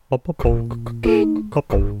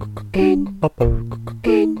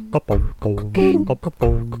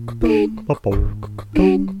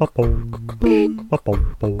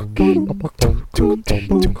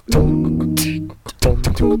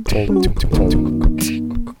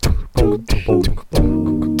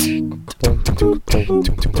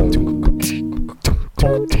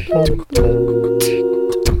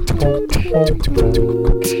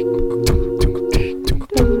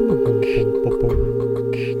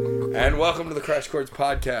And welcome to the Crash Course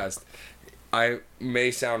Podcast. I may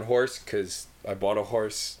sound hoarse because I bought a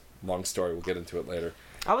horse. Long story, we'll get into it later.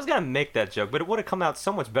 I was gonna make that joke, but it would have come out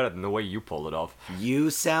so much better than the way you pulled it off. You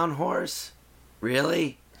sound hoarse?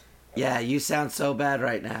 Really? Yeah, you sound so bad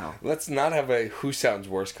right now. Let's not have a who sounds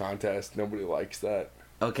worse contest. Nobody likes that.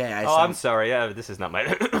 Okay, I'm sorry. Yeah, this is not my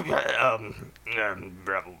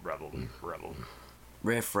rebel.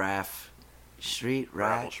 Riff raff. Street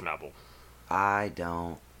rat. Schmabble. I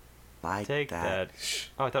don't like Take that.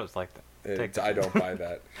 Oh, I thought it was like that. I don't buy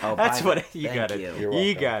that. Oh, That's buy what that. you Thank got it. you. You're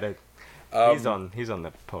You welcome. got it. He's on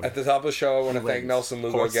the podium. At the top of the show, I want to He thank wins. Nelson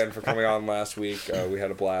Lugo Horse. again for coming on last week. We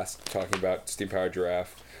had a blast talking about Steam Powered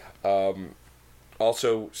Giraffe.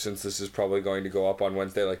 Also, since this is probably going to go up on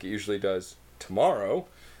Wednesday like it usually does tomorrow,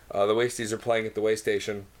 the Wasties are playing at the Way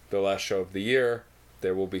Station, their last show of the year.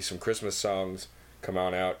 There will be some Christmas songs. Come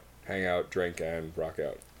on out, hang out, drink, and rock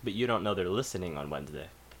out. But you don't know they're listening on Wednesday.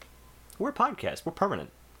 We're a podcast. We're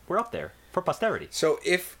permanent. We're up there for posterity. So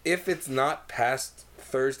if it's not past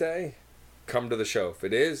Thursday, come to the show. If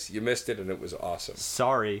it is, you missed it and it was awesome.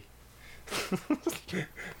 Sorry.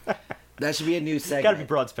 That should be a new segment. Got to be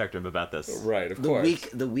broad spectrum about this. Right, of the course.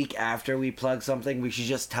 the week after we plug something, we should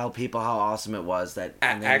just tell people how awesome it was. That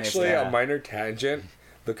and they missed Actually, it. a minor tangent.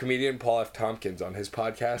 The comedian Paul F. Tompkins on his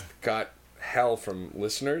podcast got hell from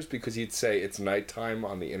listeners because he'd say it's nighttime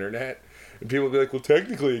on the internet. And people would be like, well,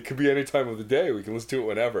 technically, it could be any time of the day. We can listen to it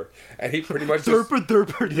whenever. And he pretty much just...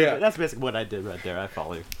 Yeah. That's basically what I did right there. I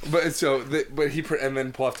follow you. And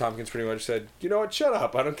then Paul F. Tompkins pretty much said, you know what, shut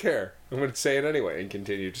up, I don't care. I'm going to say it anyway, and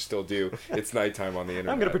continue to still do it's nighttime on the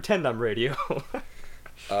internet. I'm going to pretend I'm radio.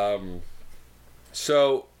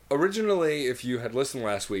 So, originally, if you had listened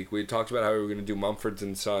last week, we talked about how we were going to do Mumford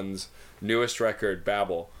 & Sons' newest record,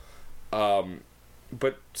 Babel.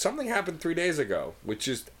 But something happened 3 days ago, which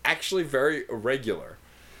is actually very irregular.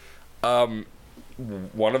 One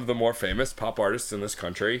of the more famous pop artists in this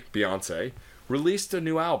country, Beyonce, released a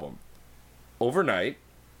new album overnight.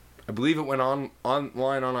 I believe it went online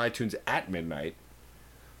on iTunes at midnight.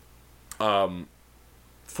 14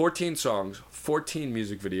 songs, 14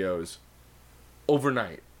 music videos,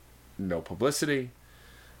 overnight. No publicity.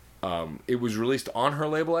 It was released on her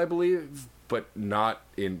label, I believe, but not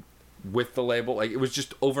with the label. Like, it was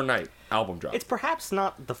just overnight album drop. It's perhaps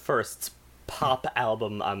not the first pop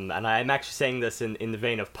album, and I'm actually saying this in the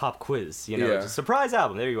vein of Pop Quiz, you know, Yeah. It's a surprise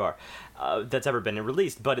album, there you are, that's ever been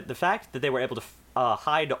released. But the fact that they were able to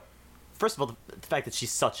hide, first of all, the fact that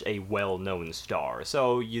she's such a well-known star,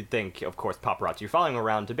 so you'd think, of course, paparazzi are following her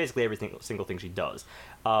around to basically every single thing she does.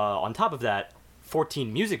 On top of that,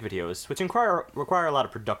 14 music videos, which require a lot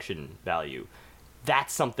of production value.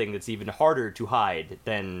 That's something that's even harder to hide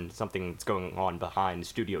than something that's going on behind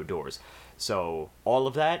studio doors. So all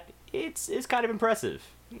of that, it's kind of impressive.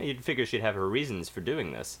 You'd figure she'd have her reasons for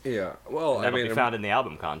doing this. Yeah, well, And that'll be found in the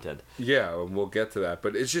album content. Yeah, and we'll get to that.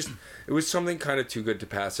 But it's just, it was something kind of too good to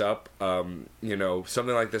pass up. You know,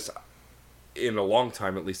 something like this, in a long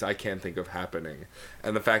time at least, I can't think of happening.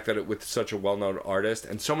 And the fact that it with such a well-known artist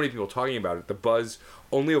and so many people talking about it, the buzz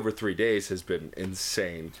only over 3 days has been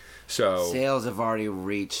insane. So Sales have already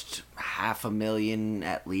reached 500,000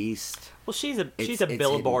 at least. Well, she's a It's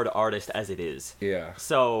Billboard artist as it is. yeah.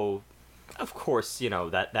 So, of course, you know,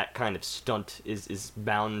 that kind of stunt is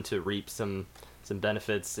bound to reap some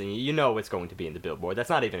benefits, and you know it's going to be in the Billboard. That's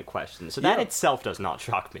not even a question. So that Yeah. itself does not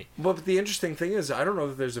shock me. But the interesting thing is, I don't know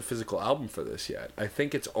that there's a physical album for this yet. I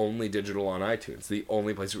think it's only digital on iTunes, the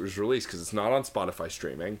only place it was released, because it's not on Spotify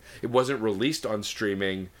streaming. It wasn't released on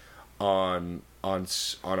streaming on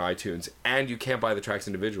iTunes, and you can't buy the tracks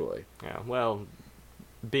individually. Yeah, well,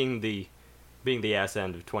 being the ass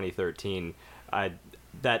end of 2013,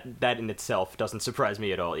 that in itself doesn't surprise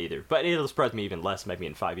me at all either. But it'll surprise me even less maybe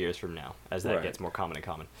in 5 years from now, as that Right. gets more common and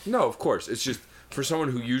common. No, of course. It's just, for someone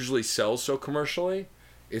who usually sells so commercially,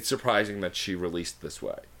 it's surprising that she released this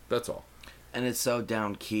way. That's all. And it's so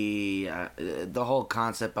down key. The whole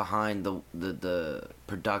concept behind the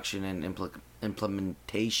production and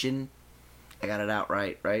implementation. I got it out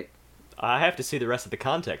right? I have to see the rest of the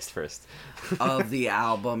context first. Of the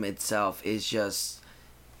album itself is just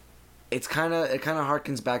it kind of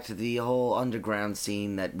harkens back to the whole underground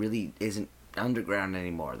scene that really isn't underground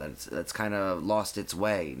anymore. That's kind of lost its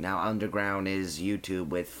way. Now underground is YouTube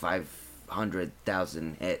with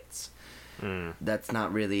 500,000 hits. That's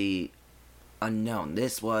not really unknown.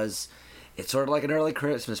 It's sort of like an early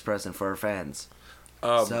Christmas present for our fans.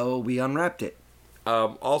 So we unwrapped it.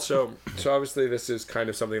 Also, so obviously this is kind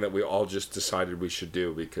of something that we all just decided we should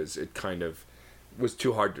do because it kind of was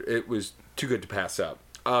too hard. It was too good to pass up.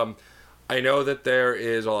 I know that there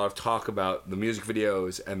is a lot of talk about the music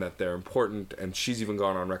videos and that they're important, and she's even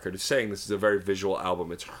gone on record as saying this is a very visual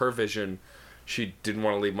album. It's her vision. She didn't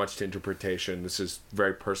want to leave much to interpretation. This is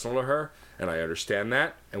very personal to her, and I understand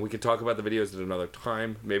that. And we can talk about the videos at another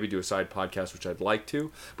time, maybe do a side podcast, which I'd like to.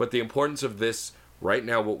 But the importance of this right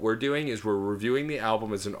now, what we're doing is we're reviewing the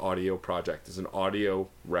album as an audio project, as an audio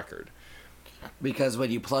record. Because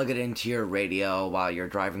when you plug it into your radio while you're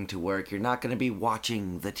driving to work, you're not going to be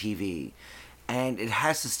watching the TV. And it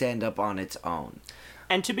has to stand up on its own.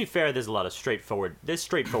 And to be fair, there's a lot of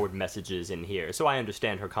straightforward messages in here. So I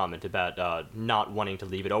understand her comment about not wanting to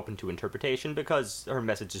leave it open to interpretation because her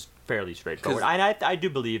message is fairly straightforward. And I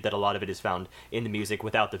do believe that a lot of it is found in the music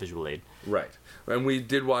without the visual aid. Right. And we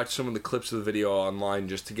did watch some of the clips of the video online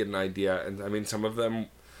just to get an idea. And I mean, some of them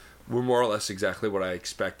were more or less exactly what I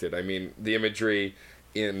expected. I mean, the imagery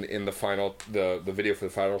in the final the video for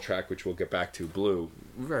the final track, which we'll get back to, Blue,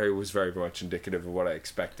 was very much indicative of what I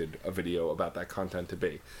expected a video about that content to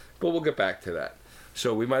be. But we'll get back to that.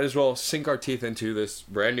 So we might as well sink our teeth into this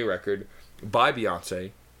brand new record by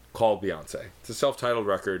Beyonce called Beyonce. It's a self-titled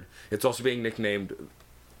record. It's also being nicknamed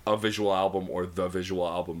a visual album or the visual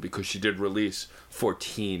album because she did release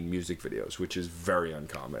 14 music videos, which is very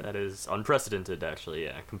uncommon. That is unprecedented, actually.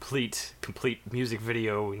 Yeah, complete music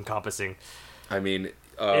video encompassing. I mean,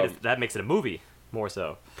 that makes it a movie, more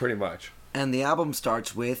so. Pretty much. And the album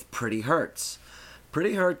starts with Pretty Hurts.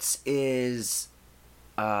 Pretty Hurts is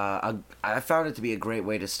I found it to be a great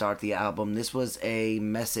way to start the album. This was a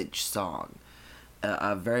message song,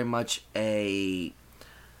 very much a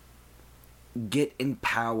get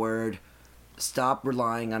empowered, stop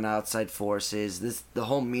relying on outside forces. The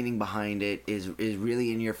whole meaning behind it is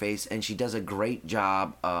really in your face, and she does a great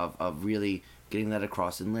job of really getting that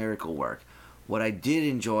across in lyrical work. What I did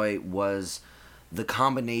enjoy was the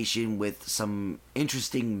combination with some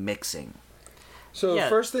interesting mixing. So the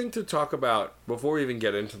first thing to talk about, before we even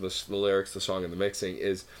get into the lyrics, the song, and the mixing,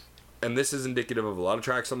 is, and this is indicative of a lot of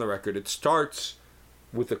tracks on the record, it starts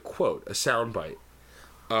with a quote, a soundbite,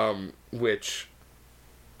 which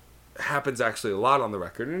happens actually a lot on the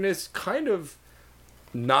record, and is kind of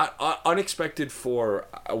not unexpected for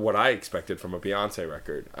what I expected from a Beyonce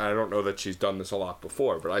record. I don't know that she's done this a lot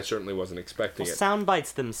before, but I certainly wasn't expecting it. Sound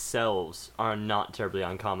bites themselves are not terribly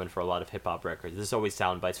uncommon for a lot of hip hop records. There's always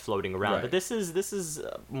sound bites floating around, right. But this is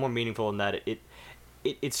more meaningful in that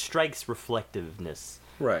it strikes reflectiveness.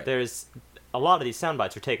 Right. There's a lot of these sound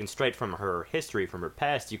bites are taken straight from her history, from her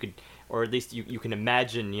past. You could, or at least you can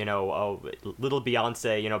imagine, little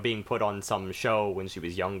Beyonce, being put on some show when she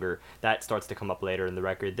was younger. That starts to come up later in the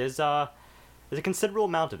record. There's a considerable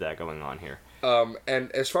amount of that going on here.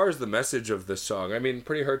 And as far as the message of this song, I mean,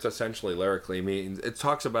 Pretty Hurts essentially lyrically means it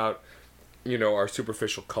talks about, our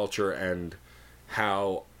superficial culture and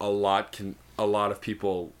how a lot of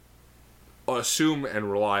people assume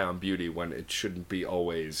and rely on beauty when it shouldn't be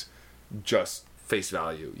always just face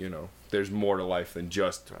value. There's more to life than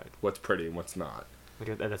just what's pretty and what's not.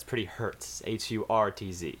 That's Pretty Hurts.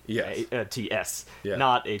 HURTZ. Yes. TS. Yeah.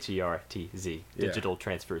 Not HERTZ. Yeah. Digital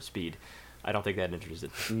transfer speed. I don't think that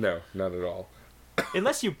interested. No, not at all.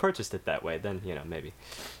 Unless you purchased it that way, then maybe.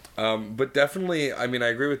 But definitely, I mean, I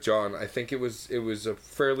agree with John. I think it was a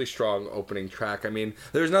fairly strong opening track. I mean,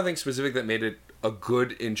 there's nothing specific that made it a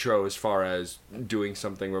good intro as far as doing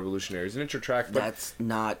something revolutionary as an intro track. But that's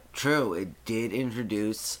not true. It did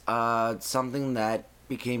introduce something that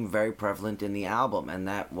became very prevalent in the album, and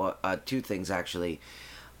that was two things actually.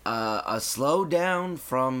 A slowdown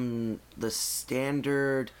from the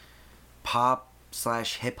standard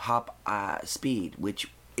pop/hip hop speed, which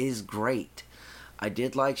is great. I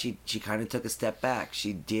did like she kind of took a step back.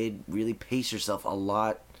 She did really pace herself a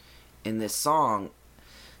lot in this song,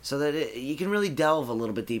 so that you can really delve a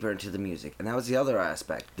little bit deeper into the music. And that was the other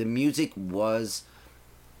aspect. The music was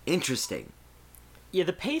interesting. Yeah,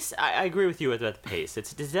 the pace. I agree with you about the pace.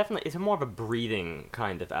 It's definitely more of a breathing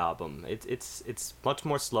kind of album. It's much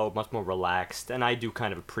more slow, much more relaxed, and I do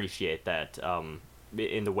kind of appreciate that.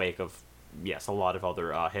 In the wake of a lot of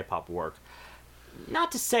other hip hop work.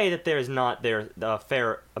 Not to say that there's not a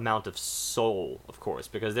fair amount of soul, of course,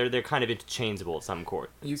 because they're kind of interchangeable at some point.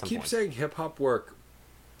 You keep saying hip hop work.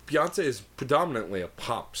 Beyonce is predominantly a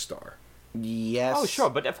pop star. Yes. Oh, sure,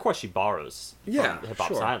 but of course she borrows Yeah, from hip-hop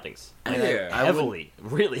sure. stylings. And Yeah. I Heavily,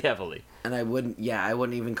 really heavily. And I wouldn't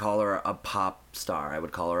even call her a pop star. I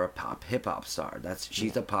would call her a pop hip hop star.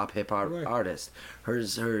 She's a pop hip hop Right. artist. Her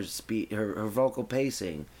vocal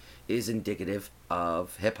pacing is indicative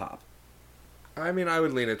of hip hop. I mean, I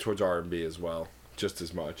would lean it towards R&B as well, just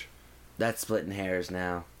as much. That's splitting hairs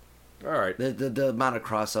now. All right. The amount of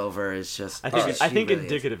crossover is just. I think she really is.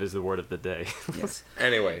 indicative is the word of the day. Yes.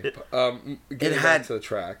 Anyway, getting back to the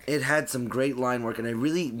track. It had some great line work,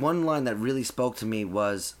 and one line that really spoke to me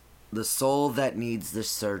was the soul that needs the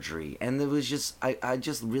surgery. And it was just, I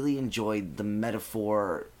just really enjoyed the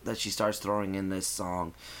metaphor that she starts throwing in this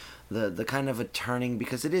song. The kind of a turning,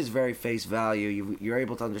 because it is very face value. You're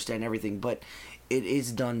able to understand everything, but it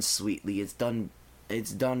is done sweetly. It's done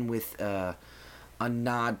with a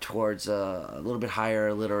nod towards a little bit higher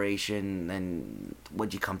alliteration than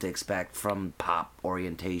what you come to expect from pop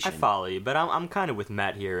orientation. I follow you, but I'm kind of with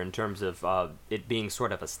Matt here in terms of it being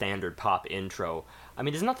sort of a standard pop intro. I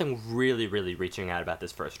mean, there's nothing really, really reaching out about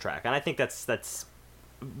this first track, and I think that's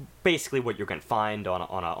basically what you're going to find on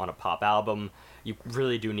a pop album. You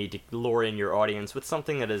really do need to lure in your audience with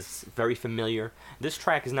something that is very familiar. This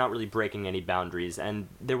track is not really breaking any boundaries, and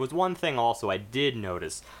there was one thing also I did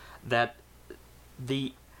notice, that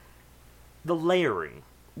the layering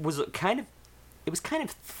was kind of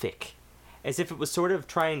thick, as if it was sort of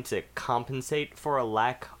trying to compensate for a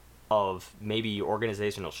lack of maybe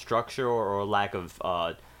organizational structure or a lack of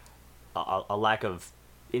a lack of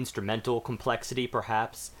instrumental complexity,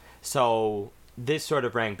 perhaps. So this sort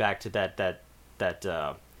of rang back to that the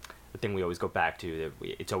thing we always go back to,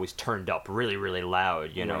 that it's always turned up really, really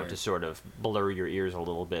loud, you know, Right. to sort of blur your ears a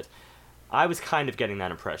little bit. I was kind of getting that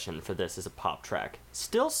impression for this as a pop track.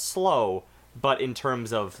 Still slow, but in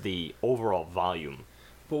terms of the overall volume.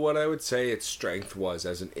 But what I would say its strength was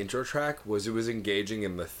as an intro track was it was engaging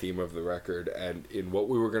in the theme of the record and in what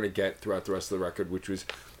we were going to get throughout the rest of the record, which was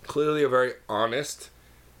clearly a very honest,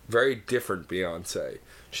 very different Beyonce.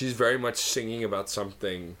 She's very much singing about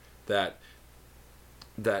something that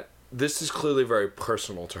this is clearly very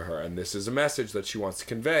personal to her, and this is a message that she wants to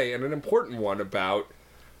convey, and an important one about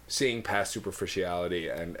seeing past superficiality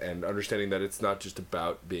and understanding that it's not just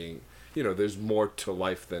about being, you know, there's more to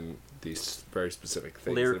life than these very specific things. that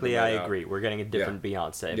have Lyrically, been I laid out. agree. We're getting a different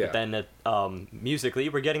Beyonce. Yeah. But then musically,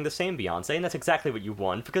 we're getting the same Beyonce, and that's exactly what you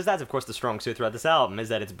want, because that's, of course, the strong suit throughout this album, is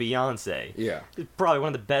that it's Beyonce. Yeah. It's probably one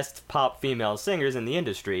of the best pop female singers in the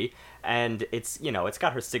industry, and it's, you know, it's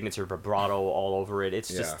got her signature vibrato all over it. It's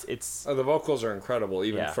just, it's... The vocals are incredible,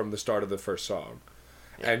 even Yeah. from the start of the first song.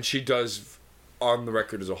 And she does, on the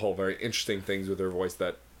record as a whole, very interesting things with her voice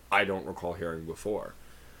that I don't recall hearing before.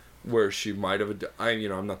 Where she might have...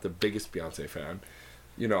 I'm not the biggest Beyonce fan.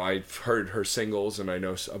 You know, I've heard her singles and I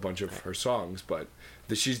know a bunch of her songs, but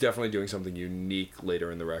she's definitely doing something unique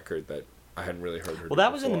later in the record that I hadn't really heard her Well, do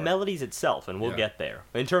that was in the before. melodies itself, and we'll Yeah. get there.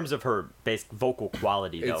 In terms of her basic vocal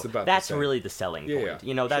quality, though, It's about the that's same. really the selling Yeah, point. yeah,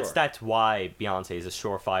 You know, sure. that's why Beyonce is a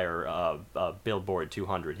surefire Billboard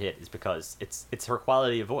 200 hit, is because it's her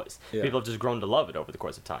quality of voice. Yeah. People have just grown to love it over the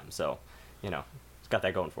course of time. So, you know, it's got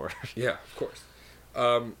that going for it. Yeah, of course.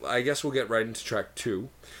 I guess we'll get right into track 2.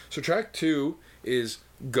 So track 2 is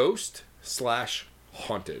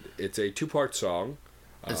Ghost/Haunted. It's a 2-part song.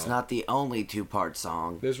 It's not the only 2-part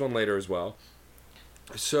song. There's one later as well.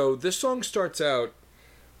 So this song starts out,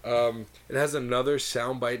 it has another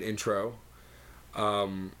soundbite intro.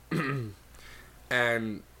 And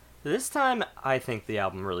This time, I think the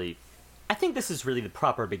album really... I think this is really the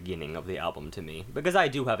proper beginning of the album to me, because I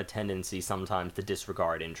do have a tendency sometimes to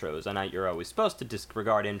disregard intros, and you're always supposed to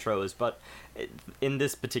disregard intros, but in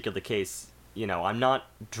this particular case, you know, I'm not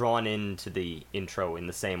drawn into the intro in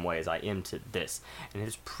the same way as I am to this, and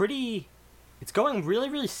it's going really,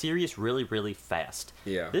 really serious, really, really fast.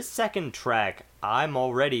 Yeah. This second track, I'm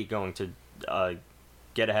already going to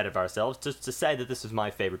get ahead of ourselves just to say that this is my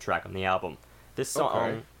favorite track on the album. This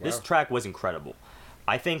song, Okay, this wow. track was incredible.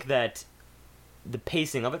 I think that the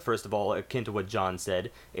pacing of it, first of all, akin to what John said,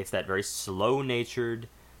 it's that very slow-natured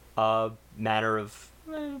manner of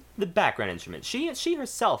the background instrument. She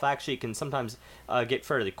herself actually can sometimes get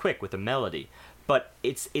fairly quick with the melody, but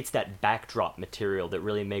it's that backdrop material that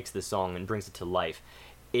really makes the song and brings it to life.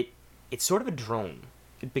 It's sort of a drone.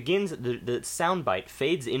 It begins, the soundbite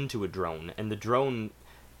fades into a drone, and the drone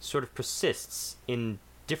sort of persists in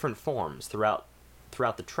different forms throughout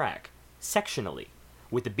the track, sectionally,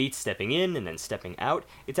 with the beats stepping in and then stepping out.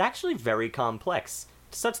 It's actually very complex,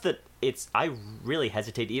 such that I really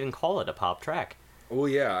hesitate to even call it a pop track. well,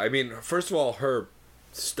 yeah, I mean, first of all, her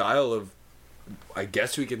style of I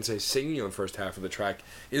guess we can say singing in the first half of the track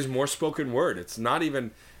is more spoken word. It's not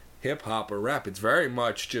even hip hop or rap. It's very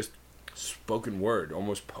much just spoken word,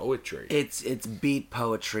 almost poetry. It's beat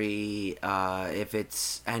poetry. If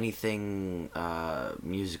it's anything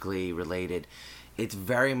musically related, it's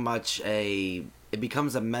very much it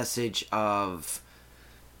becomes a message of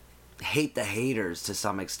hate the haters to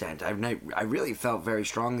some extent. I really felt very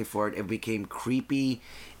strongly for it. It became creepy.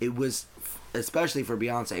 It was, especially for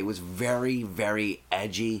Beyonce, it was very, very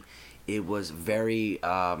edgy. It was very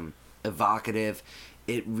evocative.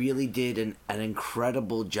 It really did an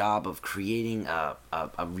incredible job of creating a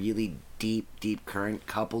really deep current,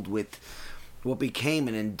 coupled with what became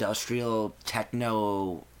an industrial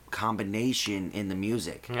techno combination in the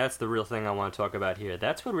music. That's the real thing I want to talk about here.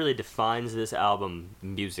 That's what really defines this album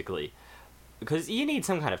musically. Because you need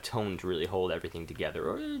some kind of tone to really hold everything together,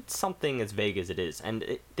 or it's something as vague as it is.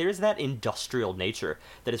 And there's that industrial nature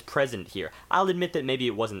that is present here. I'll admit that maybe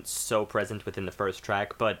it wasn't so present within the first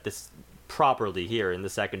track, but this properly here in the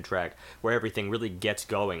second track, where everything really gets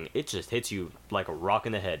going, it just hits you like a rock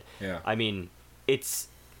in the head. Yeah. I mean, it's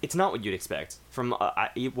not what you'd expect from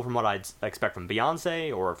what I'd expect from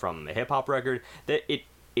Beyonce or from a hip hop record. That it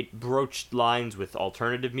broached lines with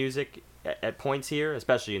alternative music at points here,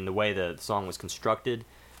 especially in the way the song was constructed.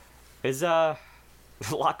 There's a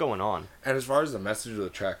lot going on. And as far as the message of the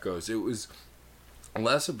track goes, it was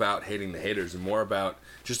less about hating the haters and more about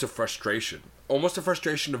just a frustration. Almost a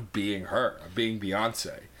frustration of being her, of being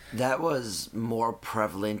Beyonce. That was more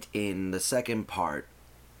prevalent in the second part,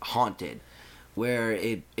 Haunted, where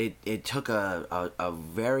it took a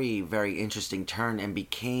very, very interesting turn and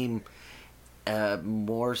became a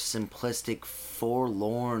more simplistic,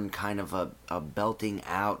 forlorn kind of a belting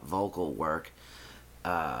out vocal work,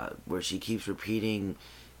 where she keeps repeating,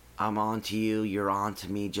 I'm on to you, you're on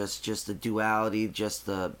to me, just the duality, just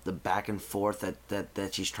the back and forth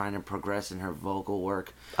that she's trying to progress in her vocal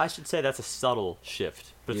work. I should say that's a subtle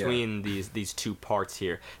shift between these two parts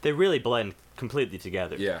here. They really blend completely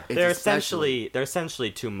together. Yeah. They're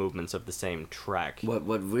essentially two movements of the same track. What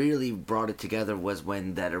really brought it together was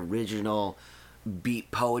when that original beat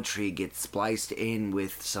poetry gets spliced in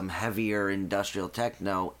with some heavier industrial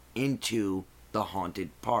techno into the Haunted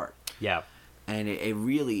part. Yeah. And it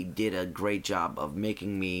really did a great job of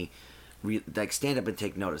making me stand up and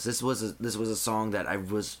take notice. This was a song that I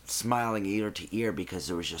was smiling ear to ear because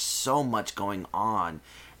there was just so much going on,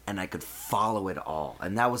 and I could follow it all.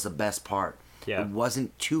 And that was the best part. Yeah. It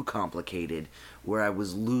wasn't too complicated, where I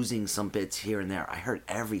was losing some bits here and there. I heard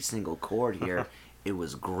every single chord here. It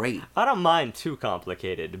was great. I don't mind too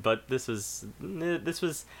complicated, but this was.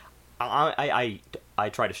 I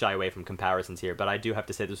try to shy away from comparisons here, but I do have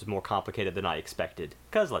to say this was more complicated than I expected.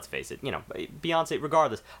 Because, let's face it, Beyonce,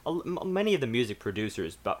 regardless, many of the music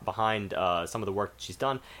producers behind some of the work that she's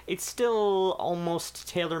done, it's still almost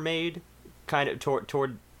tailor-made, kind of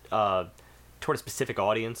toward a specific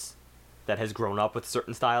audience that has grown up with a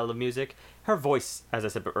certain style of music. Her voice, as I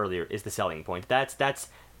said earlier, is the selling point. That's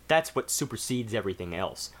what supersedes everything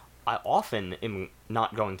else. I often am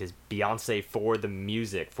not going to Beyonce for the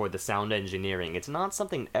music, for the sound engineering. It's not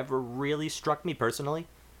something that ever really struck me personally,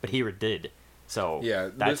 but here it did. So yeah,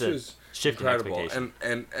 that's this was shift incredible. in expectation.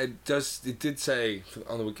 And it did say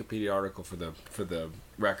on the Wikipedia article for the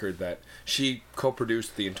record that she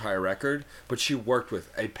co-produced the entire record, but she worked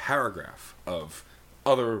with a paragraph of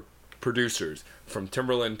other producers, from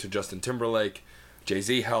Timbaland to Justin Timberlake.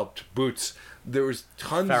 Jay-Z helped, Boots. There was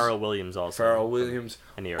tons. Pharrell Williams also. Pharrell Williams.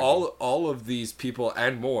 All of these people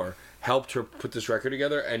and more helped her put this record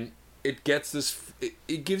together, and it gets this.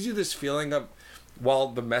 It gives you this feeling of, while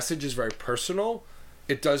the message is very personal,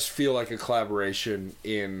 it does feel like a collaboration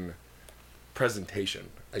in presentation,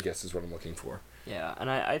 I guess is what I'm looking for. Yeah,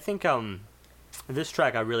 and I think this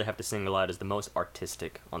track I really have to single out as the most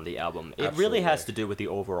artistic on the album. It really has to do with the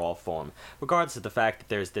overall form, regardless of the fact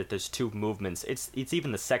that there's two movements. It's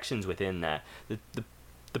even the sections within that,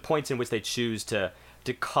 the points in which they choose to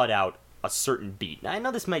cut out a certain beat. Now, I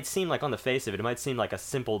know this might seem like, on the face of it might seem like a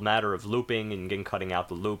simple matter of looping and cutting out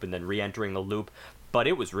the loop and then re-entering the loop, but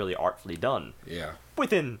it was really artfully done. Yeah.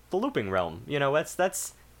 Within the looping realm,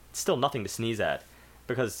 that's still nothing to sneeze at,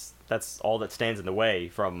 because that's all that stands in the way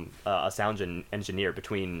from a sound engineer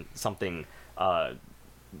between something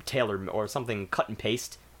tailored or something cut and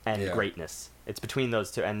paste and greatness. It's between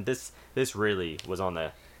those two, and this really was on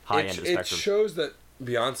the high end of the spectrum. It shows that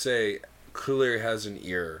Beyonce clearly has an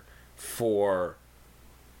ear for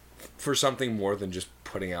something more than just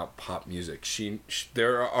putting out pop music.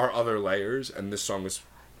 There are other layers, and this song was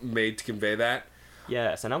made to convey that.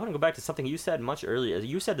 Yes, and I want to go back to something you said much earlier.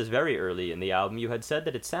 You said this very early in the album. You had said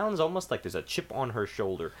that it sounds almost like there's a chip on her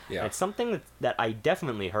shoulder. Yeah. And it's something that I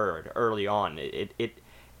definitely heard early on.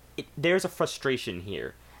 There's a frustration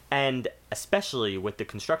here, and especially with the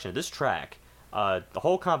construction of this track, the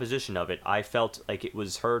whole composition of it, I felt like it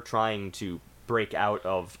was her trying to break out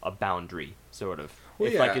of a boundary, sort of.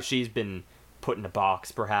 Well, If she's been put in a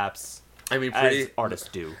box, perhaps. I mean, as artists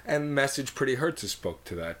do. And Message Pretty Hurts spoke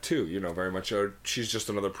to that too. Very much. She's just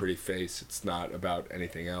another pretty face. It's not about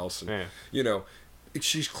anything else. And,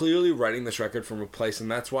 she's clearly writing this record from a place, and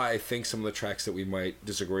that's why I think some of the tracks that we might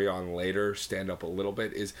disagree on later stand up a little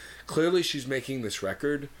bit. Is clearly she's making this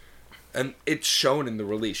record, and it's shown in the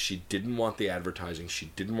release. She didn't want the advertising.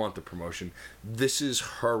 She didn't want the promotion. This is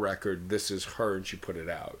her record. This is her, and she put it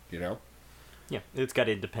out. Yeah, it's got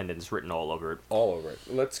independence written all over it. All over it.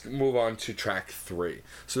 Let's move on to track 3.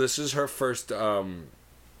 So this is her first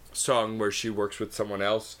song where she works with someone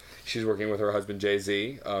else. She's working with her husband,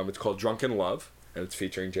 Jay-Z. It's called Drunken Love, and it's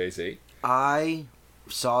featuring Jay-Z. I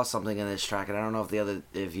saw something in this track, and I don't know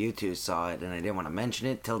if you two saw it, and I didn't want to mention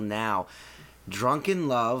it till now. Drunken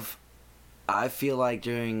Love, I feel like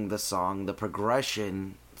during the song, the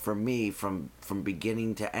progression for me from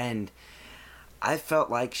beginning to end, I felt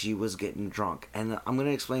like she was getting drunk. And I'm going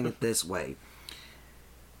to explain it this way.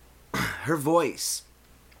 Her voice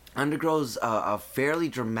undergoes a fairly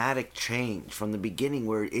dramatic change from the beginning,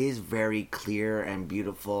 where it is very clear and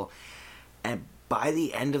beautiful. And by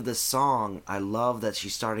the end of the song, I love that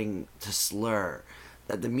she's starting to slur,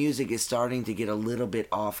 that the music is starting to get a little bit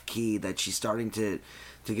off key, that she's starting to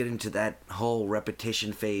get into that whole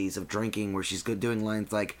repetition phase of drinking, where she's doing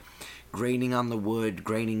lines like, graining on the wood,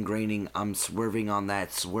 graining, I'm swerving on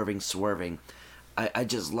that, swerving. I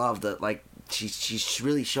just love that, like, she's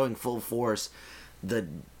really showing full force the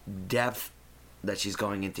depth that she's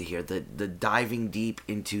going into here, the diving deep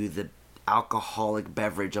into the alcoholic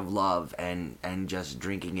beverage of love and just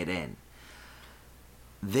drinking it in.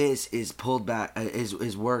 This is pulled back, this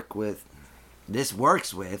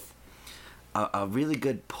works with a really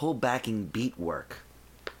good pull-backing beat work.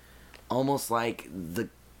 Almost like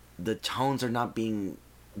the tones are not being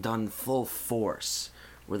done full force,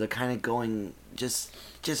 where they're kind of going just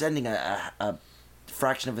ending a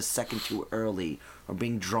fraction of a second too early, or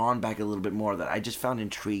being drawn back a little bit more, that I just found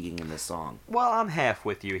intriguing in this song. Well, I'm half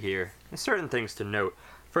with you here. There's certain things to note.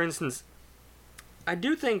 For instance, I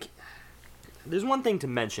do think there's one thing to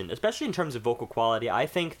mention, especially in terms of vocal quality. I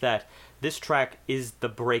think that this track is the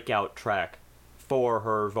breakout track for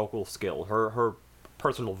her vocal skill, her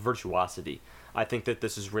personal virtuosity. I think that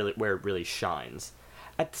this is really where it really shines.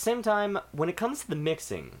 At the same time, when it comes to the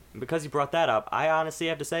mixing, because you brought that up, I honestly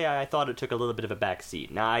have to say I thought it took a little bit of a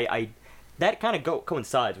backseat. Now, I that kind of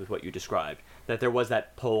coincides with what you described, that there was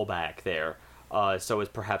that pullback there, so as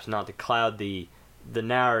perhaps not to cloud the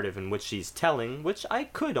narrative in which she's telling, which I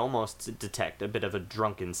could almost detect a bit of a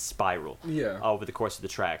drunken spiral over the course of the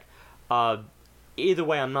track. Either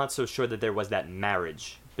way, I'm not so sure that there was that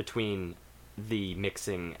marriage between the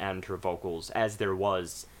mixing and her vocals as there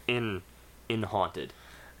was in Haunted.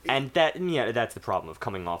 And that's the problem of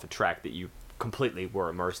coming off a track that you completely were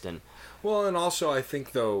immersed in. Well, and also I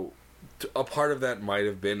think, though, a part of that might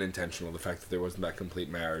have been intentional, the fact that there wasn't that complete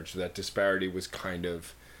marriage. That disparity was kind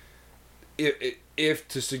of, if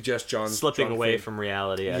to suggest John's slipping away from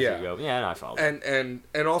reality as you go. Yeah, no, I follow. And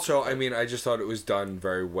also, I mean, I just thought it was done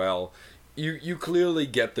very well. You clearly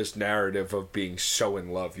get this narrative of being so in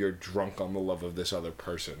love. You're drunk on the love of this other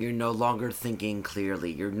person. You're no longer thinking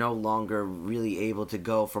clearly. You're no longer really able to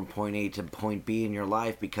go from point A to point B in your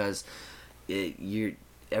life, because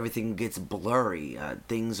everything gets blurry.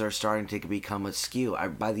 Things are starting to become askew.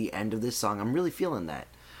 By the end of this song, I'm really feeling that.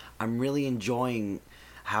 I'm really enjoying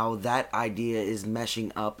how that idea is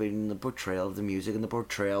meshing up in the portrayal of the music and the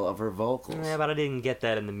portrayal of her vocals. Yeah, but I didn't get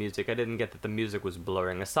that in the music. I didn't get that the music was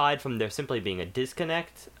blurring. Aside from there simply being a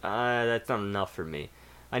disconnect, that's not enough for me.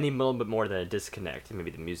 I need a little bit more than a disconnect.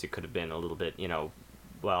 Maybe the music could have been a little bit,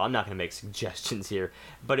 well, I'm not going to make suggestions here,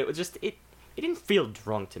 but it was just, it didn't feel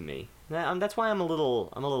drunk to me. That's why I'm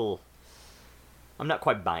not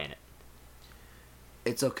quite buying it.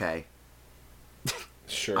 It's okay.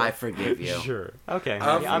 Sure. I forgive you. Sure. Okay.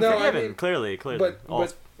 I'm forgiven. I mean, clearly.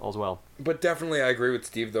 All's well. But definitely I agree with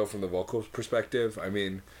Steve, though, from the vocal perspective. I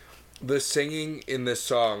mean, the singing in this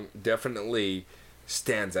song definitely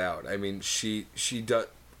stands out. I mean, she does,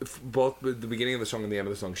 both the beginning of the song and the end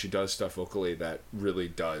of the song, she does stuff vocally that really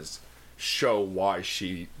does show why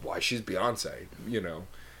she's Beyonce.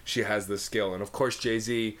 She has the skill. And, of course,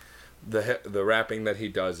 Jay-Z, the rapping that he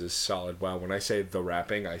does is solid. Wow, when I say the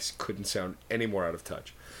rapping, I couldn't sound any more out of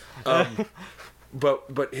touch.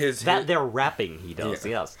 but his That they're rapping, he does,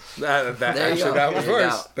 Yeah. yes. that There you actually go. that was There you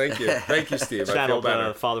worse. go. Thank you, Steve. I feel Channeled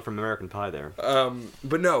better. Father from American Pie there.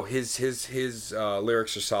 But no, his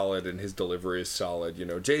lyrics are solid and his delivery is solid. You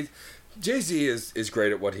know, Jay-Z is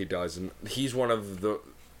great at what he does, and he's one of the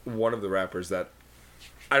rappers that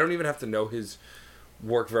I don't even have to know his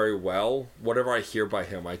work very well. Whatever I hear by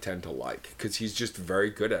him, I tend to like because he's just very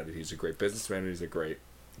good at it. He's a great businessman and he's a great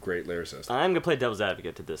lyricist. I'm gonna play devil's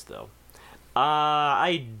advocate to this though.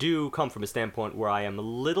 I do come from a standpoint where I am a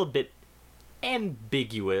little bit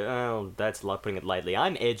ambiguous. Oh, that's putting it lightly.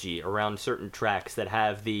 I'm edgy around certain tracks that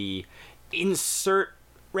have the insert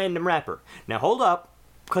random rapper. Now hold up,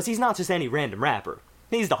 because he's not just any random rapper.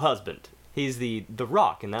 He's the husband. He's the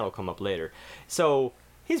Rock, and that'll come up later. So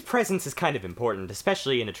his presence is kind of important,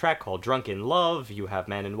 especially in a track called Drunk in Love. You have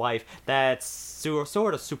man and wife. That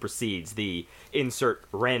sort of supersedes the insert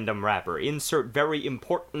random rapper, insert very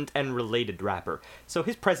important and related rapper. So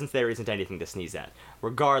his presence there isn't anything to sneeze at.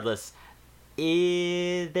 Regardless,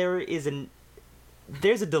 there's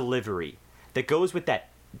a delivery that goes with that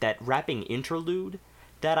rapping interlude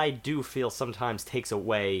that I do feel sometimes takes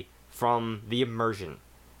away from the immersion.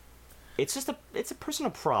 It's a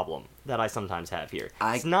personal problem that I sometimes have here.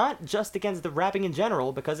 It's not just against the rapping in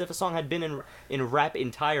general, because if a song had been in rap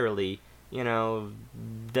entirely, you know,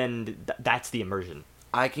 then that's the immersion.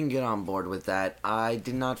 I can get on board with that. I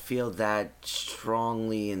did not feel that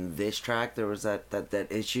strongly in this track. There was that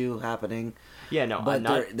issue happening. Yeah, no, but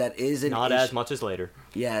that is an not issue. as much as later.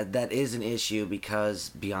 Yeah, that is an issue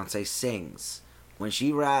because Beyonce sings. When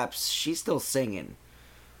she raps, she's still singing.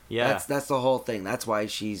 Yeah, That's the whole thing. That's why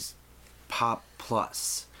she's pop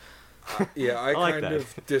plus. Yeah, I like kind that.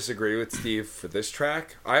 of disagree with Steve for this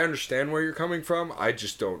track. I understand where you're coming from. I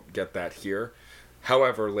just don't get that here.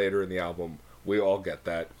 However, later in the album, we all get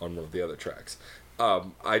that on one of the other tracks.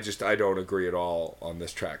 I don't agree at all on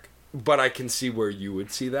this track. But I can see where you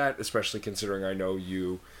would see that, especially considering I know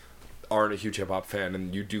you aren't a huge hip-hop fan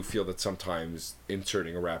and you do feel that sometimes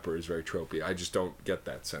inserting a rapper is very tropey. I just don't get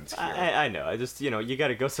that sense here. I know. I just, you know, you got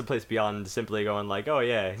to go someplace beyond simply going like, oh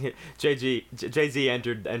yeah, Jay-Z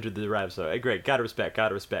entered the rap, so hey, great, gotta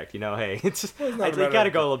respect. You know, hey, it's just, Well, it's not a you matter got to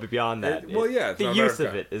of- go a little bit beyond that. Well, yeah, it's the not a matter use of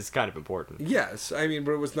of it is kind of important. Yes, I mean,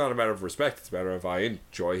 but it was not a matter of respect. It's a matter of I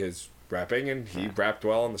enjoy his rapping and he rapped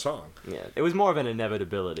well on the song. Yeah, it was more of an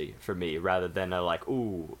inevitability for me rather than a like,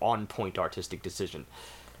 ooh, on point artistic decision.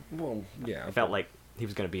 Well, yeah. I felt like he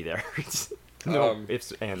was gonna be there. No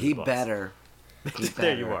ifs, ands, He buts. better.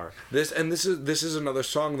 There you are. This is another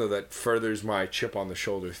song though that furthers my chip on the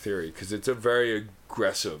shoulder theory because it's a very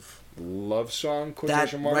aggressive love song. That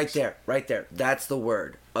Quotation marks. right there. That's the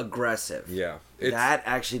word. Aggressive. Yeah, That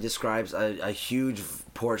actually describes a huge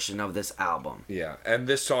portion of this album. Yeah, and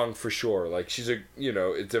this song for sure. Like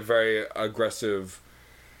it's a very aggressive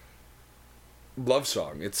love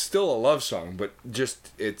song. It's still a love song, but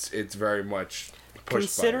just it's very much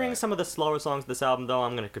pushed Considering by that. some of the slower songs of this album, though,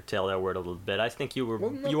 I'm gonna curtail that word a little bit. I think you were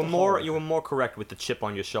Well, not you were the more whole. you were more correct with the chip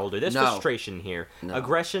on your shoulder. There's No. frustration here, No.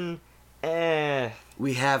 aggression.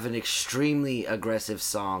 We have an extremely aggressive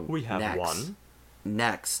song. We have next.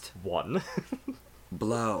 Next, one.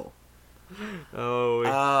 Blow. Oh,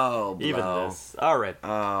 Oh, Blow. even this. All right.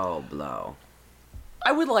 Oh, Blow.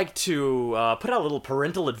 I would like to put out a little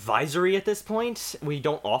parental advisory at this point. We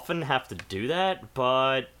don't often have to do that,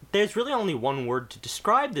 but there's really only one word to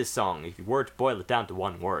describe this song. If you were to boil it down to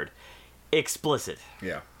one word, explicit.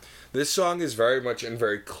 Yeah. This song is very much and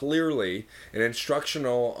very clearly an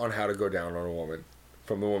instructional on how to go down on a woman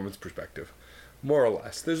from the woman's perspective. More or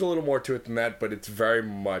less. There's a little more to it than that, but it's very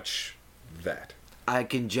much that. I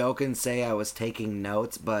can joke and say I was taking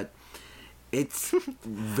notes, but it's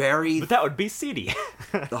very... But that would be seedy.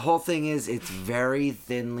 The whole thing is, it's very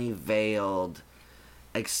thinly veiled,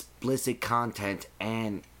 explicit content,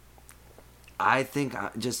 and I think,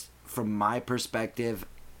 just from my perspective,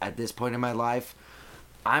 at this point in my life,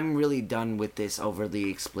 I'm really done with this overly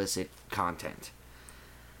explicit content.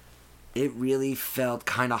 It really felt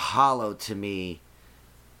kind of hollow to me,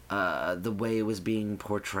 the way it was being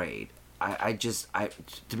portrayed.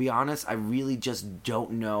 To be honest, I really just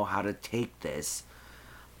don't know how to take this,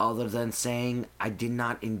 other than saying I did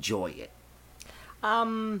not enjoy it.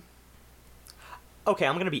 Okay,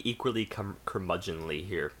 I'm gonna be equally curmudgeonly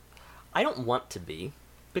here. I don't want to be,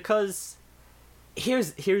 because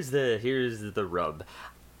here's the rub.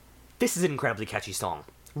 This is an incredibly catchy song.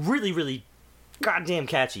 Really, really goddamn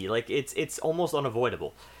catchy. Like it's almost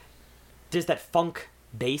unavoidable. There's that funk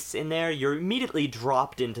bass in there. You're immediately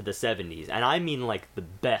dropped into the 70s, and I mean like the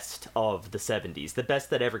best of the 70s, the best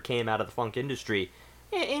that ever came out of the funk industry.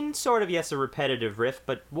 In sort of, yes, a repetitive riff,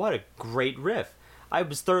 but what a great riff. I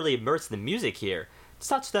was thoroughly immersed in the music here,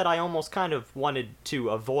 such that I almost kind of wanted to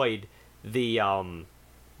avoid the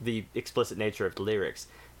explicit nature of the lyrics.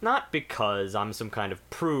 Not because I'm some kind of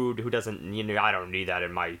prude who doesn't, I don't need that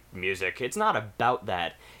in my music. It's not about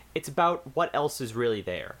that. It's about what else is really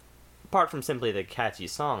there. Apart from simply the catchy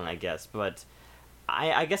song, I guess, but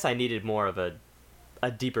I guess I needed more of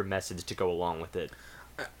a deeper message to go along with it.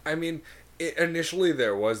 I mean, initially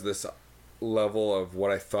there was this level of what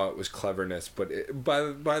I thought was cleverness, but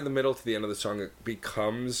by the middle to the end of the song, it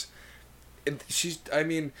becomes...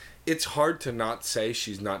 it's hard to not say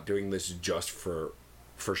she's not doing this just for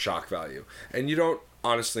shock value. And you don't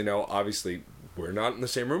honestly know, obviously, we're not in the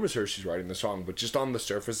same room as her, she's writing the song, but just on the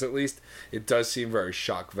surface at least, it does seem very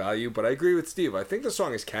shock value. But I agree with Steve. I think the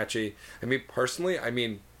song is catchy. I mean, personally,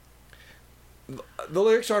 the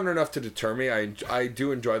lyrics aren't enough to deter me. I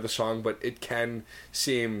do enjoy the song, but it can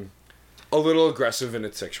seem a little aggressive in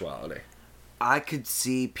its sexuality. I could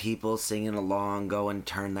see people singing along, going,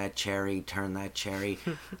 turn that cherry, turn that cherry.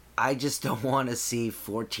 I just don't want to see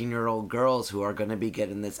 14-year-old girls who are going to be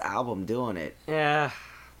getting this album doing it. Yeah.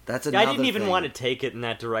 That's another I didn't even thing. want to take it in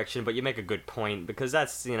that direction, but you make a good point, because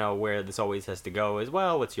that's, where this always has to go as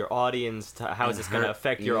well. What's your audience? How is this going to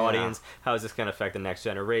affect your audience? How is this going to affect the next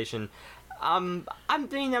generation? I'm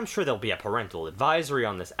sure there'll be a parental advisory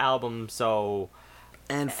on this album, so...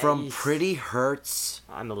 And from Pretty Hurts...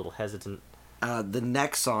 I'm a little hesitant. The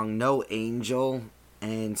next song, No Angel,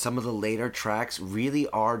 and some of the later tracks really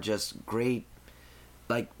are just great.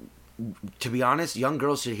 Like, to be honest, young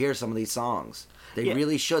girls should hear some of these songs. They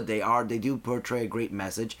really should. They do portray a great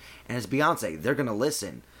message, and it's Beyonce. They're gonna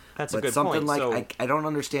listen. That's a good point. But something like I don't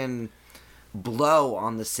understand Blow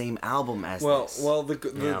on the same album as this. Well, the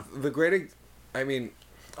great. I mean,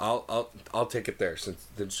 I'll take it there since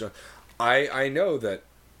I know that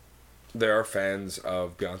there are fans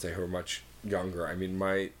of Beyonce who are much younger. I mean,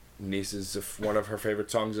 my niece one of her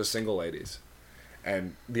favorite songs is Single Ladies,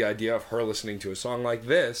 and the idea of her listening to a song like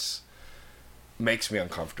this makes me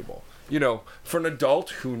uncomfortable. For an adult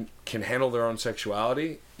who can handle their own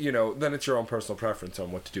sexuality, then it's your own personal preference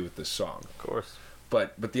on what to do with this song. Of course.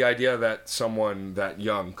 But the idea that someone that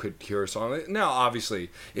young could hear a song... Now, obviously,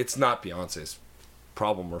 it's not Beyonce's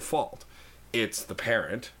problem or fault. It's the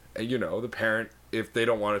parent. The parent, if they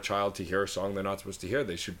don't want a child to hear a song they're not supposed to hear,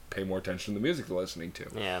 they should pay more attention to the music they're listening to.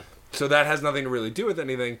 Yeah. So that has nothing to really do with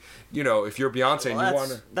anything. If you're Beyonce and you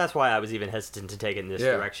want to... That's why I was even hesitant to take it in this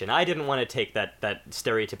direction. I didn't want to take that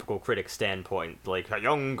stereotypical critic standpoint, like,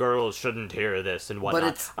 young girls shouldn't hear this and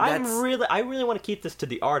whatnot. I really want to keep this to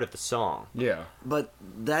the art of the song. Yeah. But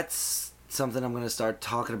that's something I'm going to start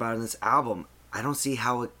talking about in this album. I don't see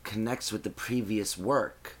how it connects with the previous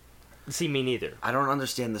work. See, me neither. I don't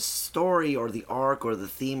understand the story or the arc or the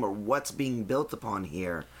theme or what's being built upon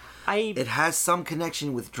here. It has some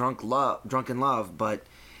connection with Drunken Love, but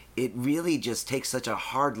it really just takes such a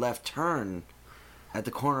hard left turn at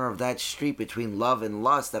the corner of that street between love and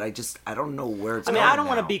lust that I don't know where it's going. I don't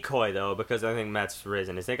want to be coy, though, because I think Matt's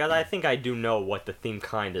risen his thing. I think I do know what the theme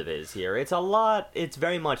kind of is here. It's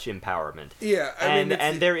very much empowerment. Yeah,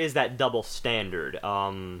 and there is that double standard.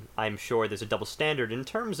 I'm sure there's a double standard in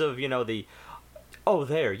terms of, the... Oh,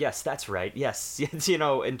 yes, that's right. Yes,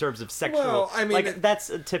 in terms of sexual... Well,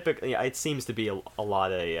 that's typically... it seems to be a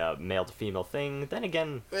lot a male-to-female thing. Then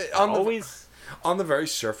again, on the very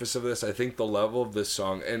surface of this, I think the level of this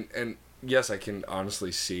song... And yes, I can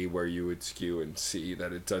honestly see where you would skew and see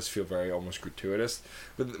that it does feel very almost gratuitous.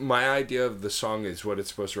 But my idea of the song is what it's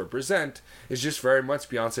supposed to represent is just very much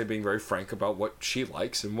Beyonce being very frank about what she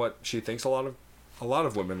likes and what she thinks a lot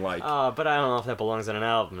of women like. But I don't know if that belongs on an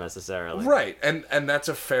album necessarily. Right, and that's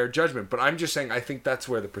a fair judgment. But I'm just saying I think that's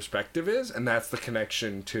where the perspective is, and that's the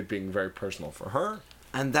connection to it being very personal for her.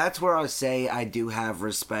 And that's where I say I do have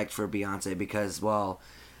respect for Beyonce because, well,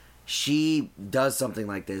 she does something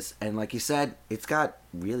like this, and like you said, it's got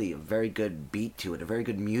really a very good beat to it, a very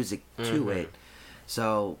good music to it.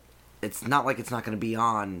 So it's not like it's not going to be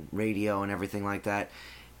on radio and everything like that.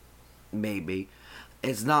 Maybe.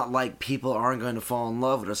 It's not like people aren't going to fall in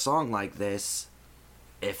love with a song like this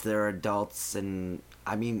if they're adults, and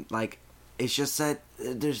it's just that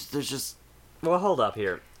there's just... Well, hold up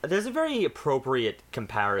here. There's a very appropriate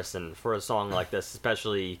comparison for a song like this,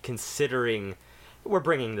 especially considering we're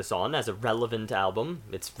bringing this on as a relevant album.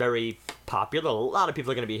 It's very popular. A lot of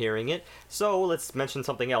people are going to be hearing it. So let's mention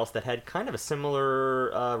something else that had kind of a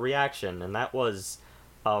similar reaction, and that was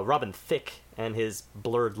Robin Thicke and his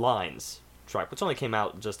Blurred Lines track, which only came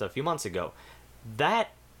out just a few months ago. That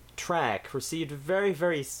track received a very,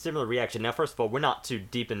 very similar reaction. Now, first of all, we're not too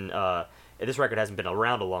deep in this record hasn't been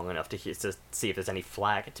around long enough to see if there's any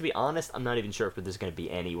flack. To be honest, I'm not even sure if there's going to be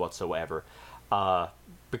any whatsoever,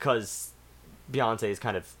 because Beyonce is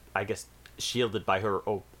kind of, I guess, shielded by her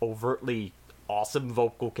overtly awesome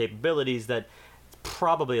vocal capabilities that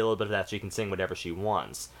probably a little bit of that she can sing whatever she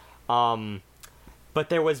wants. But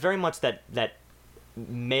there was very much that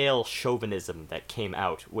male chauvinism that came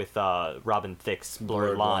out with Robin Thicke's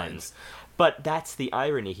Blurred Lines. But that's the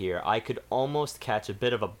irony here. I could almost catch a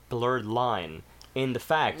bit of a blurred line in the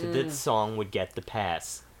fact that this song would get the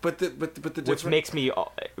pass. But the which makes me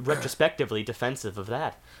retrospectively defensive of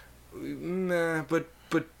that. Nah, but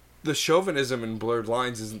the chauvinism in Blurred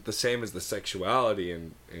Lines isn't the same as the sexuality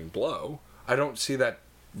in Blow. I don't see that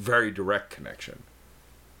very direct connection.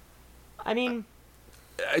 I mean,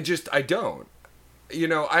 I don't. You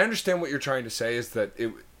know, I understand what you're trying to say is that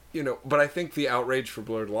it, you know, but I think the outrage for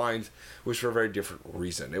Blurred Lines was for a very different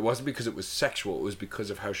reason. It wasn't because it was sexual, it was because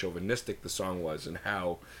of how chauvinistic the song was and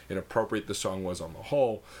how inappropriate the song was on the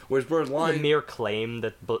whole. Whereas Blurred Lines... The mere claim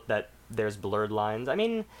that there's blurred lines, I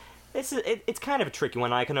mean, it's kind of a tricky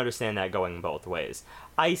one. I can understand that going both ways.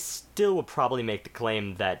 I still would probably make the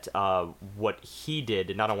claim that what he did,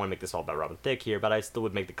 and I don't want to make this all about Robin Thicke here, but I still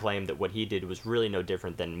would make the claim that what he did was really no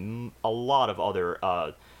different than a lot of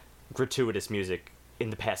other gratuitous music in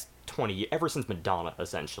the past 20 years, ever since Madonna,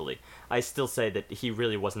 essentially. I still say that he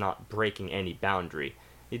really was not breaking any boundary.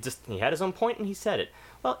 He had his own point and he said it.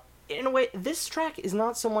 Well, in a way, this track is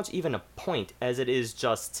not so much even a point as it is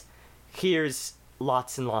just, here's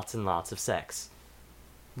lots and lots and lots of sex.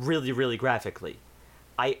 Really, really graphically.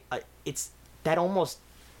 It's that almost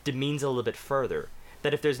demeans a little bit further.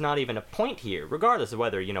 That if there's not even a point here, regardless of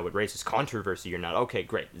whether, you know, it raises controversy or not, okay,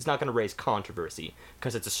 great. It's not going to raise controversy,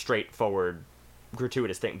 because it's a straightforward,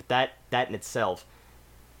 gratuitous thing. But that in itself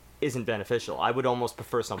isn't beneficial. I would almost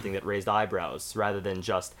prefer something that raised eyebrows, rather than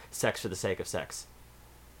just sex for the sake of sex.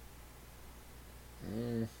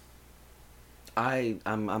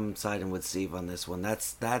 I'm siding with Steve on this one.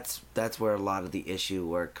 That's where a lot of the issue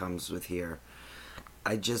where it comes with here.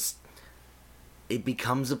 It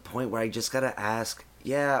becomes a point where I just gotta ask,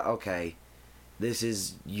 yeah, okay, this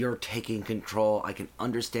is, you're taking control. I can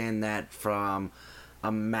understand that from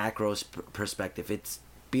a macro perspective. It's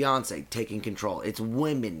Beyonce taking control. It's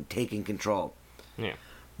women taking control. Yeah.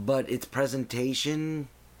 But its presentation,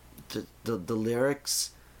 the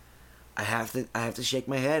lyrics, I have to shake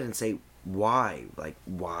my head and say, why? Like,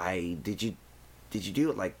 why did you do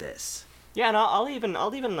it like this? Yeah, and I'll even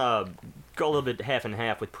go a little bit half and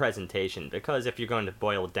half with presentation, because if you're going to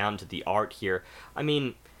boil it down to the art here, I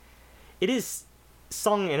mean, it is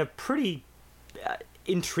sung in a pretty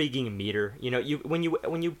intriguing meter. You know, when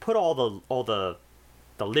you put all the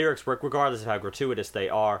lyrics work, regardless of how gratuitous they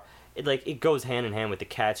are, it goes hand in hand with the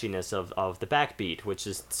catchiness of the backbeat, which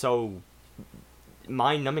is so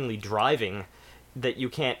mind-numbingly driving that you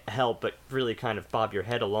can't help but really kind of bob your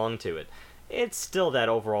head along to it. It's still that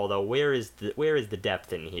overall, though, where is the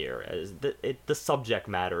depth in here? As the subject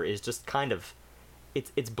matter is just kind of,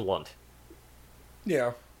 it's blunt.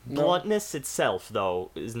 Yeah. No. Bluntness itself,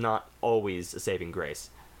 though, is not always a saving grace.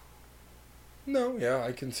 No, yeah,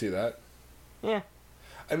 I can see that. Yeah.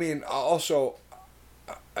 I mean, also,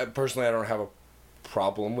 I don't have a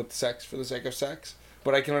problem with sex for the sake of sex,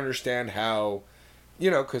 but I can understand how,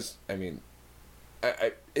 you know, because, I mean,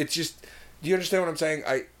 it's just, do you understand what I'm saying?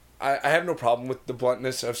 I have no problem with the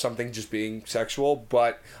bluntness of something just being sexual,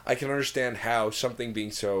 but I can understand how something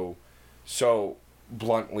being so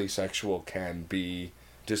bluntly sexual can be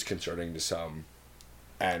disconcerting to some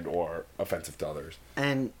and or offensive to others.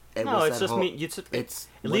 And it